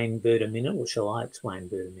explain Bird a Minute, or shall I explain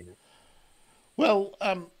Bird a Minute? Well,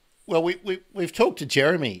 we've talked to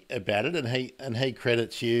Jeremy about it, and he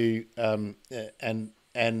credits you and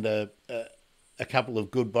a couple of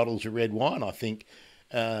good bottles of red wine, I think,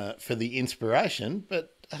 for the inspiration.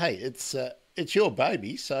 But hey, it's your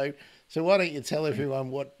baby, so why don't you tell everyone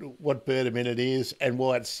what Bird a Minute is and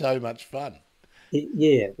why it's so much fun?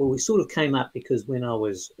 Yeah, well, we sort of came up because when I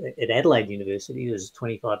was at Adelaide University, it was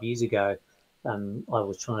 25 years ago, I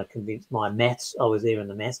was trying to convince my maths, I was there in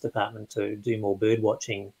the maths department, to do more bird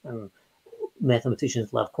watching.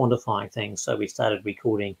 Mathematicians love quantifying things, so we started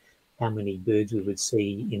recording how many birds we would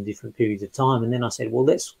see in different periods of time. And then I said, well,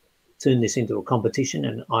 let's turn this into a competition.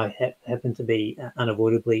 And I happen to be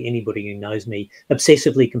unavoidably, anybody who knows me,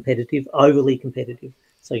 obsessively competitive, overly competitive.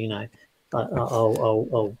 So, you know,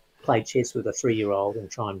 I'll play chess with a 3-year-old and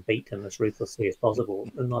try and beat them as ruthlessly as possible.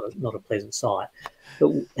 And not a pleasant sight.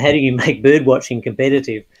 But how do you make bird watching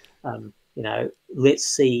competitive? You know, let's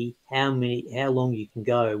see how long you can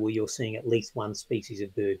go where you're seeing at least one species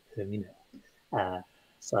of bird per minute.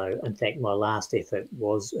 So, in fact, my last effort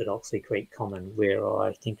was at Oxley Creek Common, where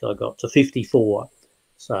I think I got to 54.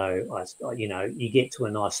 So, you get to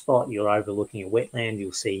a nice spot, you're overlooking a wetland,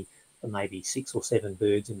 you'll see maybe 6 or 7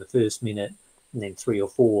 birds in the first minute, and then 3 or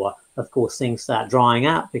 4. Of course, things start drying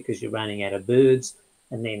up because you're running out of birds.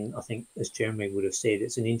 And then I think, as Jeremy would have said,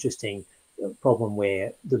 it's an interesting problem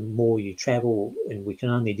where the more you travel, and we can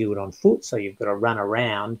only do it on foot, so you've got to run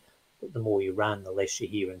around, but the more you run, the less you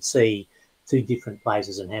hear and see to different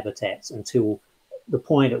places and habitats, until the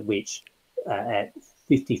point at which at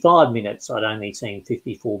 55 minutes I'd only seen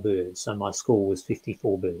 54 birds. So my score was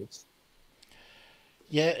 54 birds.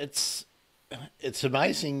 Yeah, it's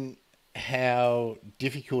amazing how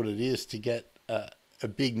difficult it is to get a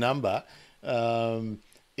big number.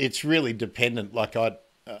 It's really dependent. Like I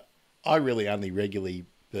really only regularly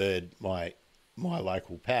bird my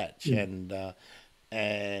local patch, and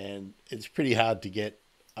it's pretty hard to get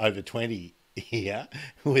over 20 here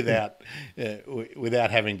without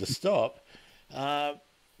having to stop.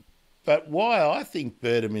 But why I think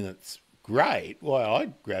Bird a Minute's great, why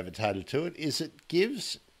I gravitated to it, is it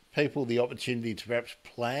gives people the opportunity to perhaps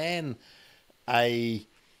plan a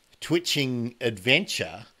twitching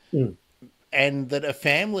adventure, and that a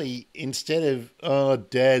family, instead of,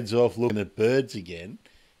 dad's off looking at birds again,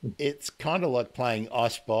 it's kind of like playing I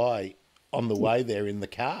Spy on the way there in the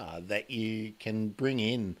car, that you can bring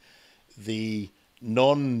in the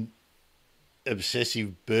non-obsessive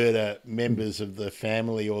birder members of the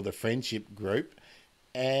family or the friendship group,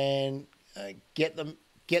 and get them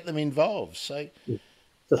involved. So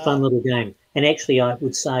it's a fun little game. And actually, I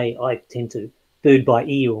would say I tend to bird by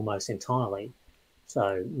ear almost entirely.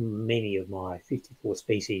 So many of my 54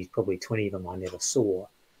 species, probably 20 of them I never saw.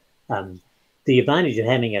 The advantage of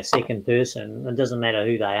having a second person, it doesn't matter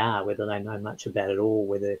who they are, whether they know much about it or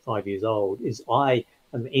whether they're 5 years old, is I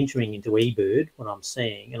am entering into eBird when I'm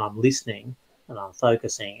seeing, and I'm listening and I'm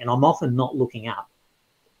focusing, and I'm often not looking up.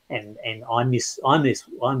 And I miss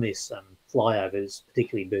flyovers,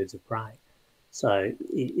 particularly birds of prey. So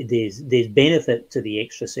there's benefit to the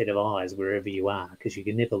extra set of eyes wherever you are, because you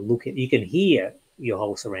can never you can hear your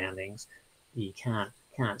whole surroundings. You can't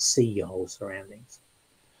can't see your whole surroundings.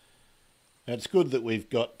 Now, it's good that we've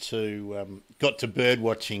got to bird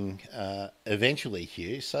watching eventually,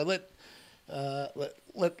 Hugh. So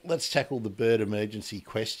let's tackle the bird emergency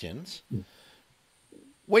questions.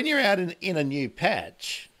 When you're out in a new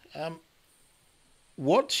patch,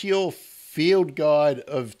 what's your field guide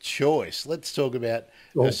of choice? Let's talk about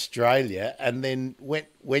Australia, and then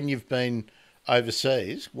when you've been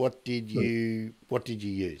overseas, what did you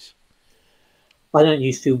use? I don't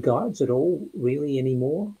use field guides at all, really,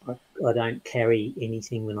 anymore. I don't carry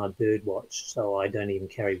anything when I bird watch, so I don't even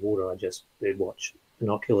carry water. I just bird watch,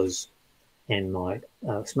 binoculars, and my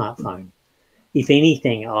smartphone. If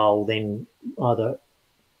anything, I'll then either.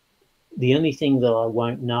 The only thing that I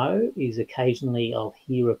won't know is occasionally I'll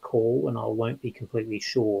hear a call and I won't be completely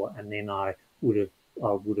sure, and then I would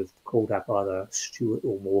have called up either Stuart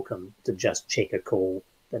or Morecambe to just check a call.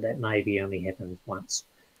 But that maybe only happens once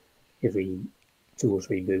every 2 or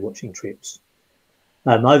 3 bird watching trips.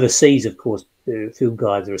 Overseas, of course, field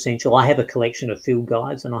guides are essential. I have a collection of field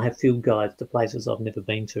guides, and I have field guides to places I've never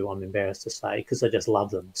been to, I'm embarrassed to say, because I just love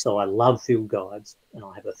them. So I love field guides, and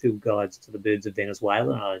I have a field guides to the birds of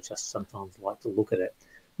Venezuela, and I just sometimes like to look at it.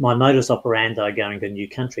 My modus operandi going to new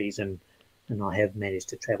countries, and I have managed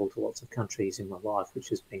to travel to lots of countries in my life, which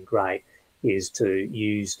has been great, is to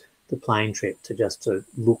use the plane trip to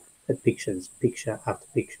look at pictures, picture after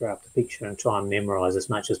picture after picture, and try and memorise as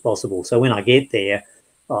much as possible. So when I get there,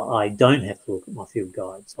 I don't have to look at my field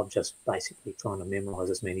guides. I'm just basically trying to memorise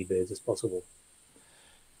as many birds as possible.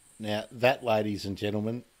 Now, that, ladies and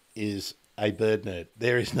gentlemen, is a bird nerd.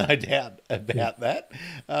 There is no doubt about that.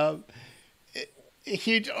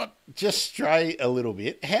 Hugh, just stray a little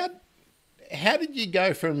bit. How did you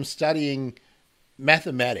go from studying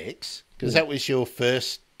mathematics, because that was your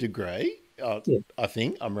first degree, I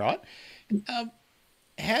think I'm right.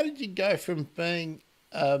 How did you go from being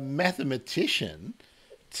a mathematician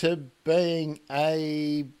to being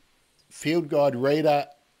a field guide reader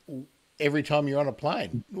every time you're on a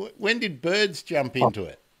plane? When did birds jump into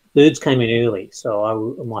it? Birds came in early.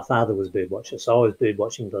 So my father was bird watcher, so I was bird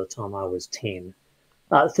watching by the time I was 10.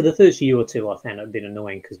 For the first year or two, I found it a bit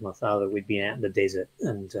annoying because my father would be out in the desert,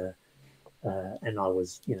 and I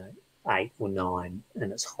was 8 or 9,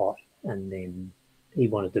 and it's hot, and then he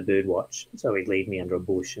wanted to bird watch, so he'd leave me under a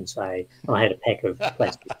bush and say, I had a pack of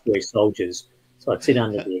plastic toy soldiers, so I'd sit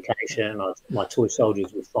under the acacia and my toy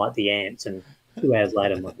soldiers would fight the ants, and 2 hours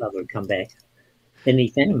later my father would come back. Then he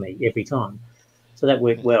found me every time. So that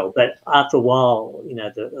worked well. But after a while,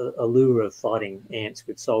 the allure of fighting ants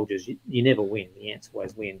with soldiers, you never win. The ants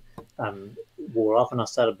always win. Wore off, and I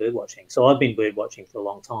started bird watching. So I've been bird watching for a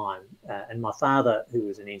long time. And my father, who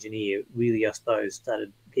was an engineer, really, I suppose,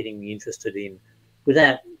 started getting me interested in,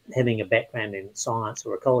 without having a background in science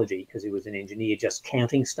or ecology, because he was an engineer, just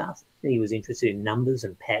counting stuff. He was interested in numbers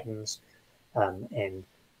and patterns and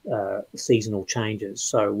seasonal changes.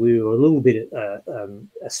 So we were a little bit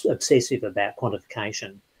obsessive about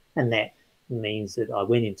quantification, and that means that I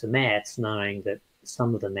went into maths knowing that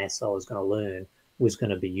some of the maths I was going to learn was going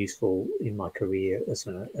to be useful in my career as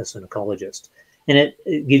an ecologist. And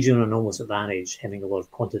it gives you an enormous advantage having a lot of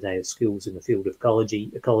quantitative skills in the field of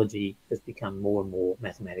ecology. Ecology has become more and more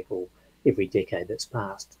mathematical every decade that's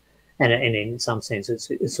passed. And in some sense,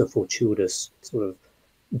 it's a fortuitous sort of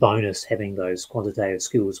bonus having those quantitative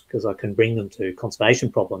skills, because I can bring them to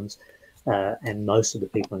conservation problems, and most of the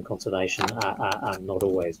people in conservation are not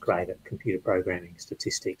always great at computer programming,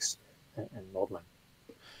 statistics, and modelling.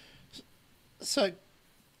 So,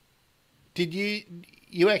 did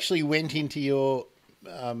you actually went into your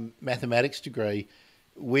mathematics degree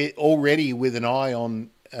already with an eye on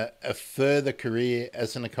a further career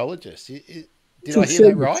as an ecologist? Did I hear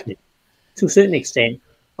that right? To a certain extent.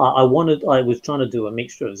 I was trying to do a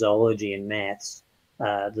mixture of zoology and maths.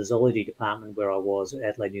 The zoology department where I was at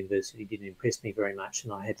Adelaide University didn't impress me very much,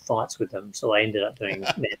 and I had fights with them. So I ended up doing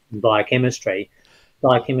maths and biochemistry.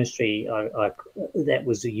 Biochemistry, that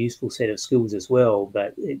was a useful set of skills as well,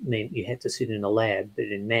 but it meant you had to sit in a lab. But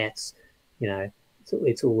in maths,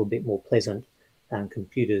 it's all a bit more pleasant.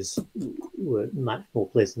 Computers were much more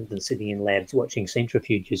pleasant than sitting in labs watching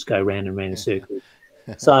centrifuges go round and round in circles.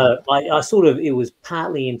 So it was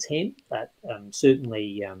partly intent, but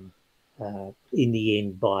certainly in the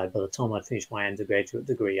end, by the time I finished my undergraduate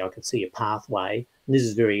degree, I could see a pathway. And this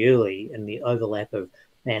is very early, and the overlap of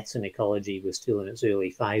maths and ecology was still in its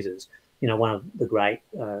early phases. One of the great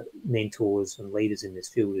mentors and leaders in this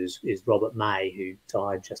field is Robert May, who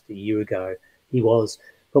died just a year ago. He was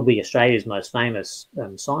probably Australia's most famous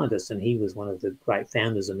scientist, and he was one of the great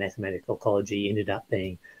founders of mathematical ecology. He ended up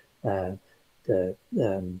being the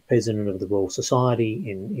president of the Royal Society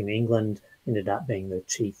in England, ended up being the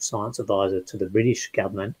chief science advisor to the British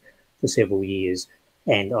government for several years,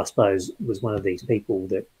 and I suppose was one of these people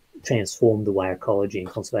that transformed the way ecology and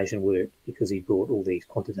conservation worked because he brought all these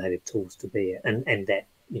quantitative tools to bear, and that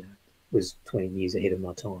was 20 years ahead of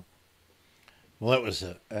my time. Well, that was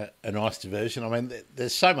a nice diversion. I mean,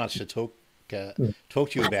 there's so much to talk to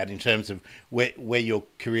you about in terms of where your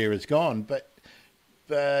career has gone, but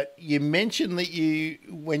you mentioned that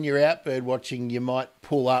when you're out bird watching, you might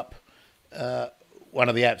pull up one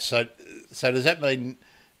of the apps. So does that mean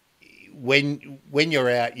when you're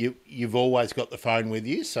out, you've always got the phone with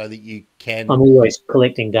you so that you can? I'm always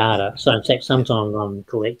collecting data. So in fact, sometimes I'm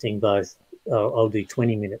collecting both. I'll do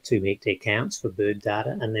 20-minute 2-hectare counts for bird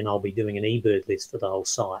data, and then I'll be doing an eBird list for the whole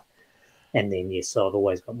site. And then yes, so I've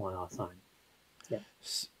always got my iPhone. Yeah.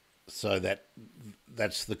 So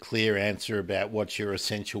that's the clear answer about what's your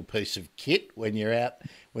essential piece of kit when you're out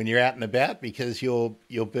and about, because you're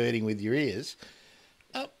birding with your ears.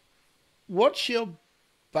 What's your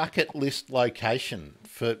bucket list location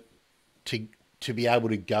to be able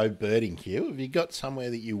to go birding, Hugh? Have you got somewhere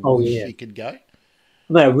that you wish you could go?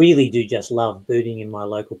 I really do just love birding in my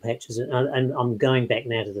local patches, and I'm going back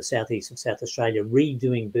now to the southeast of South Australia,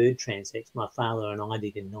 redoing bird transects my father and I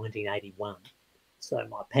did in 1981. So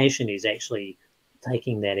my passion is actually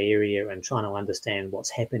taking that area and trying to understand what's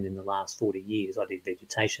happened in the last 40 years. I did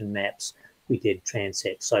vegetation maps, we did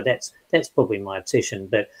transects, so that's probably my obsession.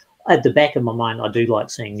 But at the back of my mind, I do like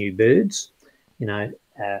seeing new birds.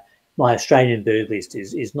 My Australian bird list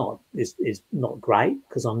is not great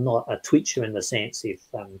because I'm not a twitcher in the sense if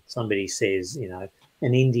somebody says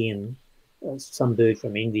an Indian, some bird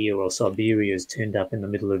from India or Siberia has turned up in the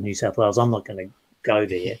middle of New South Wales, I'm not going to go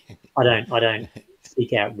there. I don't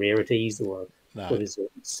seek out rarities or what is it,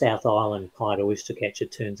 South Island pied oyster catcher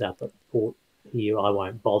turns up at Port here, I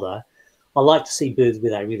won't bother. I like to see birds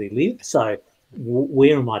where they really live. So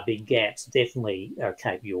where are my big gaps? Definitely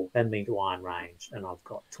Cape York. I haven't been to Iron Range, and I've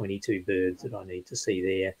got 22 birds that I need to see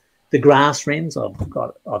there. The grass wrens, I've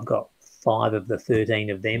got 5 of the 13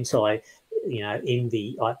 of them. So I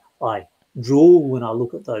draw when I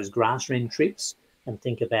look at those grass wren trips and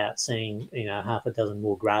think about seeing half a dozen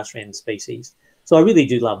more grass wren species. So I really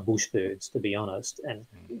do love bush birds, to be honest. And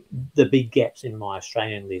the big gaps in my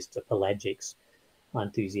Australian list are pelagics. My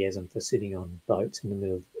enthusiasm for sitting on boats in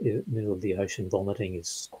the middle of the ocean vomiting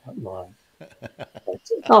is quite low.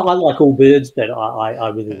 I like all birds, but I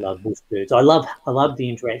really love bush birds. I love the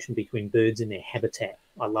interaction between birds and their habitat.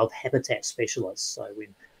 I love habitat specialists. So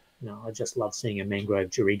when I just love seeing a mangrove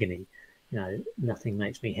gerygony. Nothing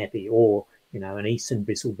makes me happy. Or an eastern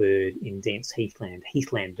bristlebird in dense heathland.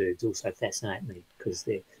 Heathland birds also fascinate me because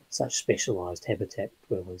they're such specialised habitat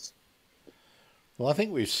dwellers. Well, I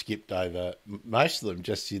think we've skipped over most of them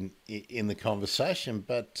just in the conversation,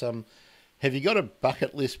 but have you got a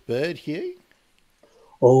bucket list bird, Hugh?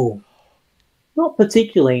 Oh, not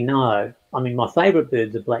particularly, no. I mean, my favourite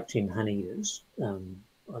birds are black-chinned honeyeaters,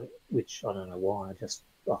 which I don't know why.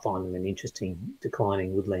 I find them an interesting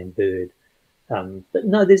declining woodland bird. But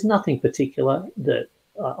no, there's nothing particular that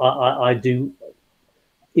I do.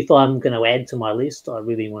 If I'm going to add to my list, I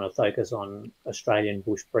really want to focus on Australian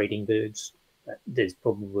bush breeding birds. There's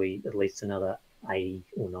probably at least another 80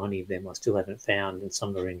 or 90 of them I still haven't found, and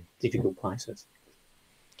some are in difficult places.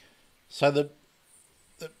 So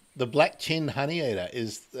the black-chinned honeyeater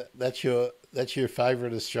that's your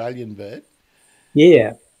favourite Australian bird?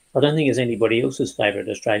 Yeah, I don't think it's anybody else's favourite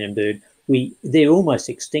Australian bird. They're almost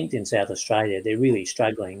extinct in South Australia. They're really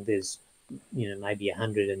struggling. There's maybe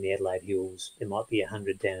 100 in the Adelaide Hills. There might be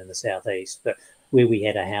 100 down in the southeast. But where we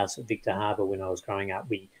had a house at Victor Harbour when I was growing up,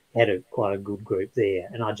 we had quite a good group there,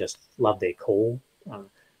 and I just love their call.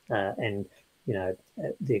 They're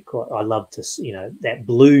quite. I love to that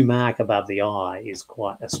blue mark above the eye is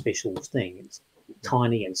quite a special thing. It's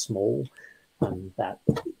tiny and small, but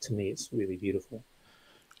to me, it's really beautiful.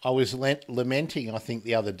 I was lamenting, I think,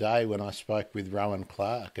 the other day when I spoke with Rowan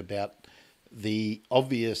Clark about the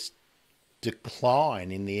obvious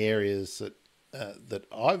decline in the areas that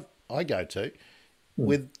I go to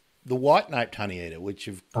with the white-naped honeyeater, which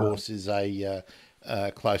of course is a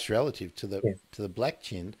close relative to the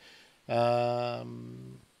black-chinned.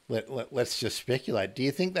 Let's just speculate. Do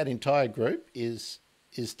you think that entire group is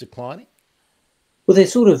declining? Well, they're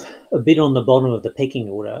sort of a bit on the bottom of the pecking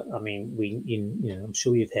order. I mean, I'm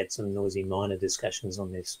sure you've had some noisy minor discussions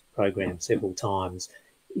on this program several times.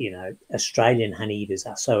 Australian honeyeaters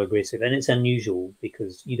are so aggressive, and it's unusual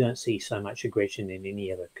because you don't see so much aggression in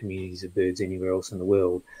any other communities of birds anywhere else in the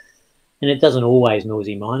world. And it doesn't always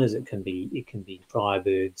noisy minors. It can be prior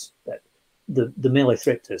birds, but the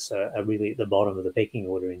Mellothriptus are really at the bottom of the pecking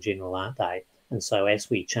order in general, aren't they? And so as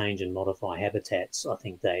we change and modify habitats, I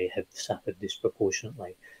think they have suffered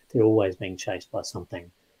disproportionately. They're always being chased by something.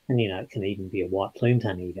 And, it can even be a white-plumed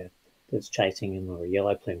honeyeater that's chasing them, or a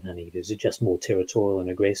yellow-plumed honeyeater. They're just more territorial and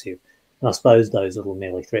aggressive. And I suppose those little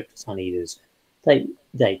Mellothriptus honeyeaters,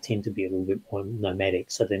 they tend to be a little bit more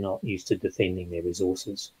nomadic, so they're not used to defending their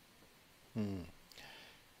resources.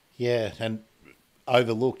 Yeah, and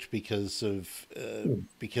overlooked because of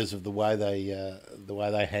the way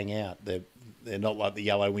they hang out. They're not like the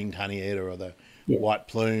yellow-winged honeyeater or the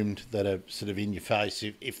white-plumed that are sort of in your face.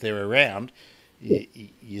 If they're around,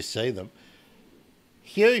 you see them.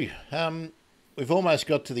 Hugh, we've almost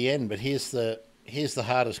got to the end, but here's the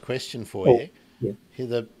hardest question for you. Yeah.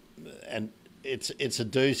 And it's a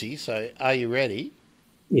doozy. So, are you ready?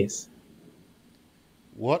 Yes.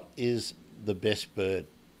 What is the best bird?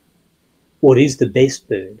 What is the best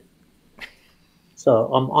bird?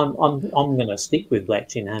 So I'm going to stick with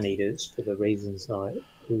black-chin honeyeaters for the reasons I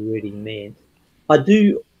already meant. I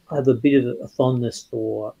do have a bit of a fondness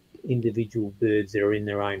for individual birds that are in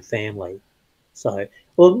their own family. So,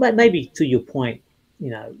 well, maybe to your point,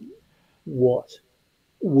 what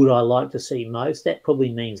would I like to see most? That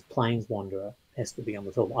probably means plains wanderer has to be on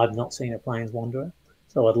the top. I've not seen a plains wanderer,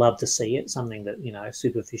 so I'd love to see it. Something that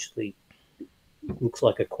superficially looks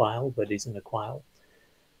like a quail but isn't a quail.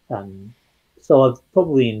 So I've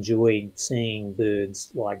probably enjoyed seeing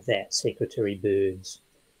birds like that, secretary birds.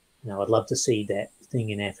 I'd love to see that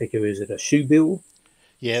thing in Africa. Is it a shoebill?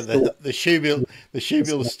 Yeah, the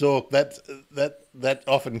shoebill stork. That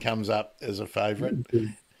often comes up as a favourite.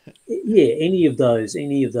 Yeah, any of those.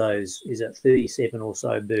 Is it 37 or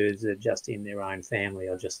so birds that are just in their own family?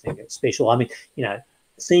 I just think it's special. I mean,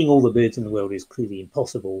 seeing all the birds in the world is clearly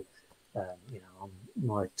impossible.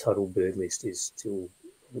 My total bird list is still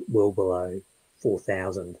well below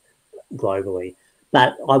 4,000 globally,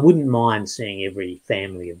 but I wouldn't mind seeing every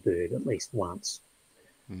family of bird at least once.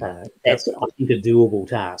 That's, I think, a doable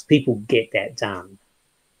task. People get that done.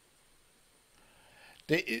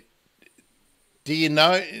 Do you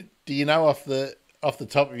know off the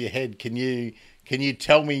top of your head? Can you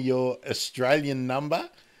tell me your Australian number,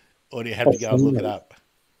 or do you have to go and look it up?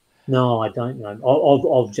 No, I don't know.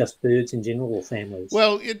 Of just birds in general or families?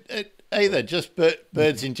 Well, either just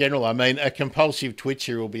birds in general. I mean, a compulsive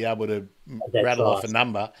twitcher will be able to rattle off a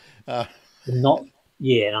number. Not,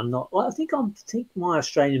 yeah, I'm not. I think my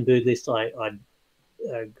Australian bird list.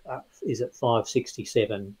 Is at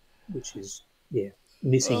 567, which is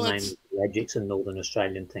missing mainly Pelagics and Northern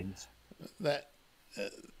Australian things.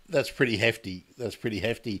 That's pretty hefty.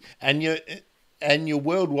 And your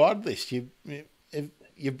worldwide list,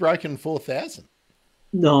 you've broken 4,000.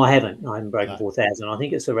 No, I haven't. I haven't broken 4,000. I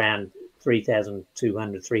think it's around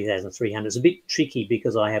 3,200, 3,300. It's a bit tricky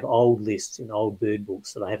because I have old lists in old bird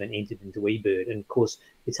books that I haven't entered into eBird. And, of course,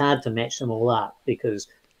 it's hard to match them all up because,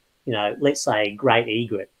 let's say great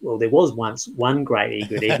egret. Well, there was once one great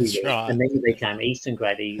egret everywhere. Right. And then it became eastern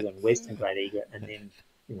great egret and western great egret. And then,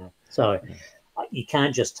 so you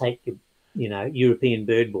can't just take your, European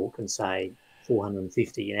bird book and say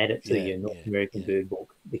 450 and add it to your North American bird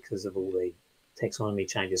book because of all the taxonomy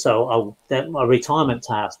changes. So my retirement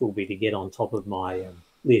task will be to get on top of my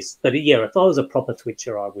list. But if I was a proper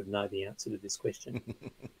twitcher, I would know the answer to this question.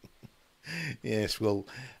 Yes, well,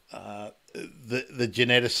 the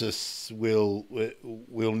geneticists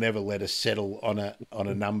will never let us settle on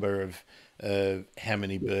a number of how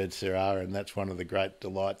many birds there are, and that's one of the great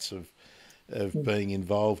delights of being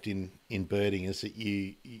involved in birding is that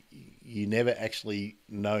you never actually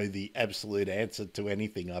know the absolute answer to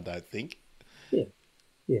anything. I don't think.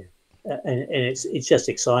 Yeah. And it's just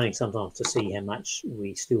exciting sometimes to see how much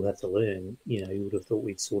we still have to learn. You would have thought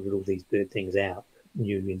we'd sorted all these bird things out,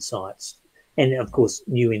 new insights, and of course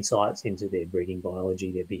new insights into their breeding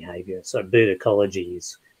biology, their behaviour. So bird ecology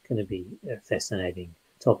is going to be a fascinating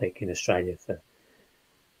topic in Australia for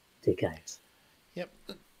decades. Yep.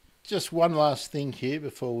 Just one last thing here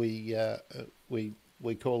before we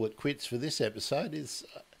call it quits for this episode is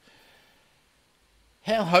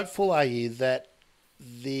how hopeful are you that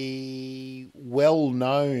the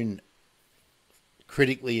well-known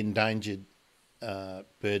critically endangered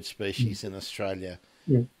bird species in Australia,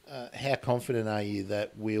 how confident are you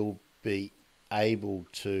that we'll be able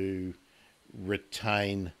to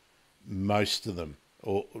retain most of them,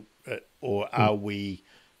 or are we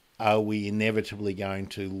inevitably going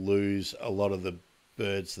to lose a lot of the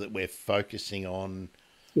birds that we're focusing on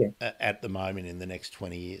at the moment in the next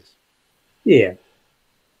 20 years? Yeah.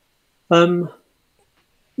 I'm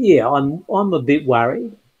a bit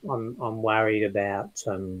worried. I'm worried about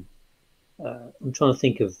I'm trying to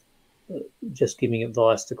think of just giving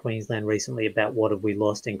advice to Queensland recently about what have we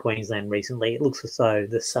lost in Queensland recently. It looks as though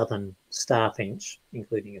the southern starfinch,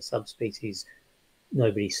 including a subspecies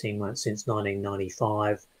nobody's seen one since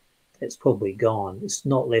 1995, it's probably gone. It's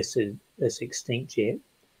not less extinct yet,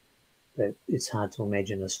 but it's hard to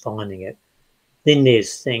imagine us finding it. Then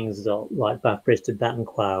there's things like buff-breasted button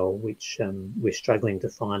quail, which we're struggling to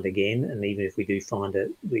find again. And even if we do find it,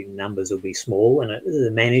 the numbers will be small. And the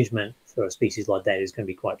management for a species like that is going to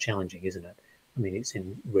be quite challenging, isn't it? I mean, it's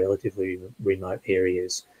in relatively remote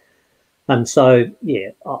areas. So, yeah,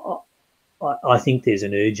 I think there's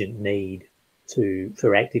an urgent need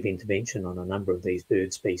for active intervention on a number of these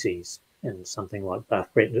bird species. And something like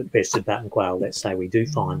buff-breasted button quail, let's say we do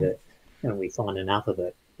find it and we find enough of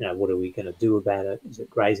it. What are we going to do about it? Is it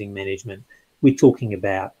grazing management? We're talking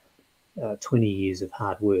about 20 years of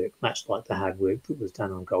hard work, much like the hard work that was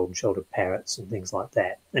done on golden-shouldered parrots and things like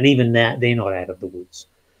that. And even that, they're not out of the woods.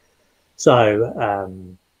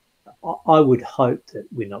 So I would hope that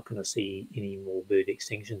we're not going to see any more bird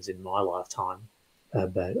extinctions in my lifetime,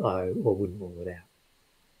 but I wouldn't rule it out.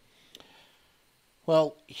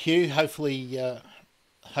 Well, Hugh, hopefully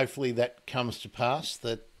that comes to pass,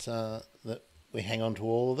 that we hang on to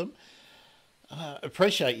all of them.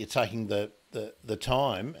 Appreciate you taking the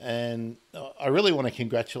time, and I really want to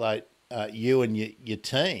congratulate you and your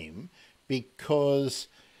team, because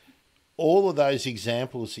all of those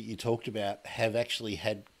examples that you talked about have actually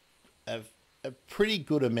had a pretty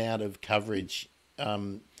good amount of coverage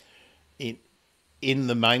in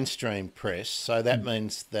the mainstream press. So that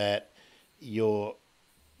means that your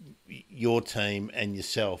team and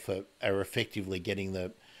yourself are effectively getting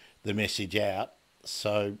the message out.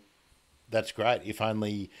 So that's great. If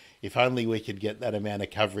only we could get that amount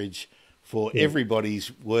of coverage for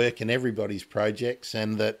everybody's work and everybody's projects,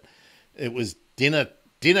 and that it was dinner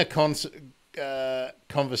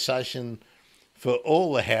conversation for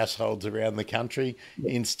all the households around the country,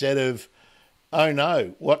 instead of, oh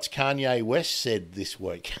no, what's Kanye West said this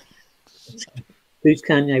week? Who's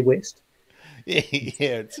Kanye West?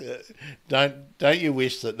 Yeah, it's, don't you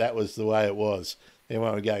wish that was the way it was?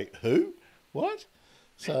 Everyone would go, who? What?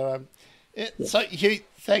 So, so Hugh,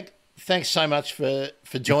 thanks so much for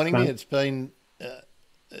joining me. It's been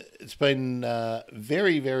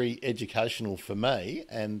very, very educational for me,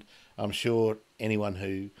 and I'm sure anyone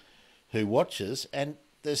who watches. And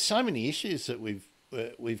there's so many issues that we've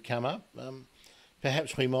come up.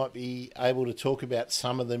 Perhaps we might be able to talk about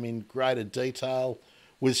some of them in greater detail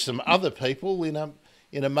with some other people in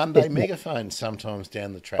a Monday megaphone sometimes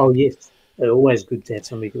down the track. Oh yes, it's always good to have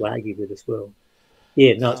somebody to argue with as well.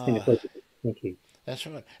 Yeah, no, it's been a pleasure. Thank you. That's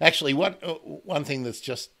right. Actually, one thing that's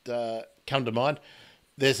just come to mind,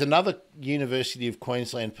 there's another University of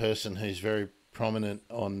Queensland person who's very prominent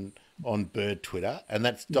on bird Twitter, and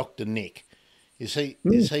that's Dr. Nick. Is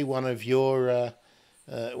he one of your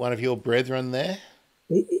brethren there?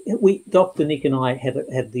 Dr. Nick and I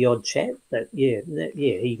have the odd chat, but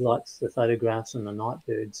he likes the photographs and the night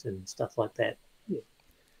birds and stuff like that.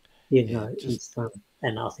 It's fun,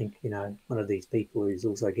 and I think one of these people who's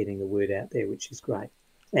also getting the word out there, which is great.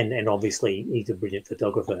 And obviously he's a brilliant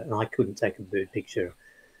photographer, and I couldn't take a bird picture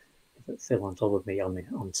if it fell on top of me.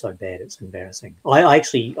 I'm so bad, it's embarrassing.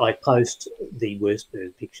 I post the worst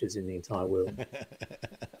bird pictures in the entire world.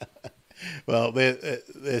 Well,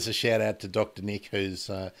 there's a shout out to Dr. Nick, who's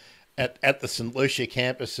at the St Lucia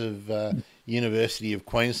campus of University of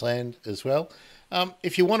Queensland as well.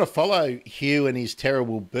 If you want to follow Hugh and his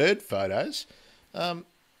terrible bird photos,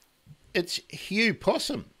 it's Hugh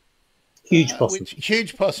Possum. Huge Possum.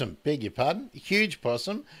 Huge Possum, beg your pardon. Huge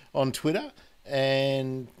Possum on Twitter,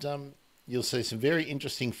 and you'll see some very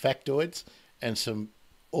interesting factoids and some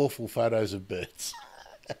awful photos of birds.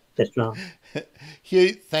 That's right.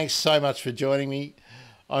 Hugh, thanks so much for joining me.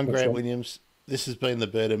 I'm Grant Williams. This has been the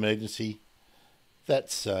Bird Emergency.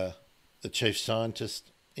 That's the Chief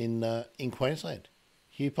Scientist in Queensland,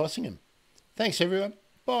 Hugh Possingham. Thanks, everyone.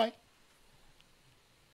 Bye.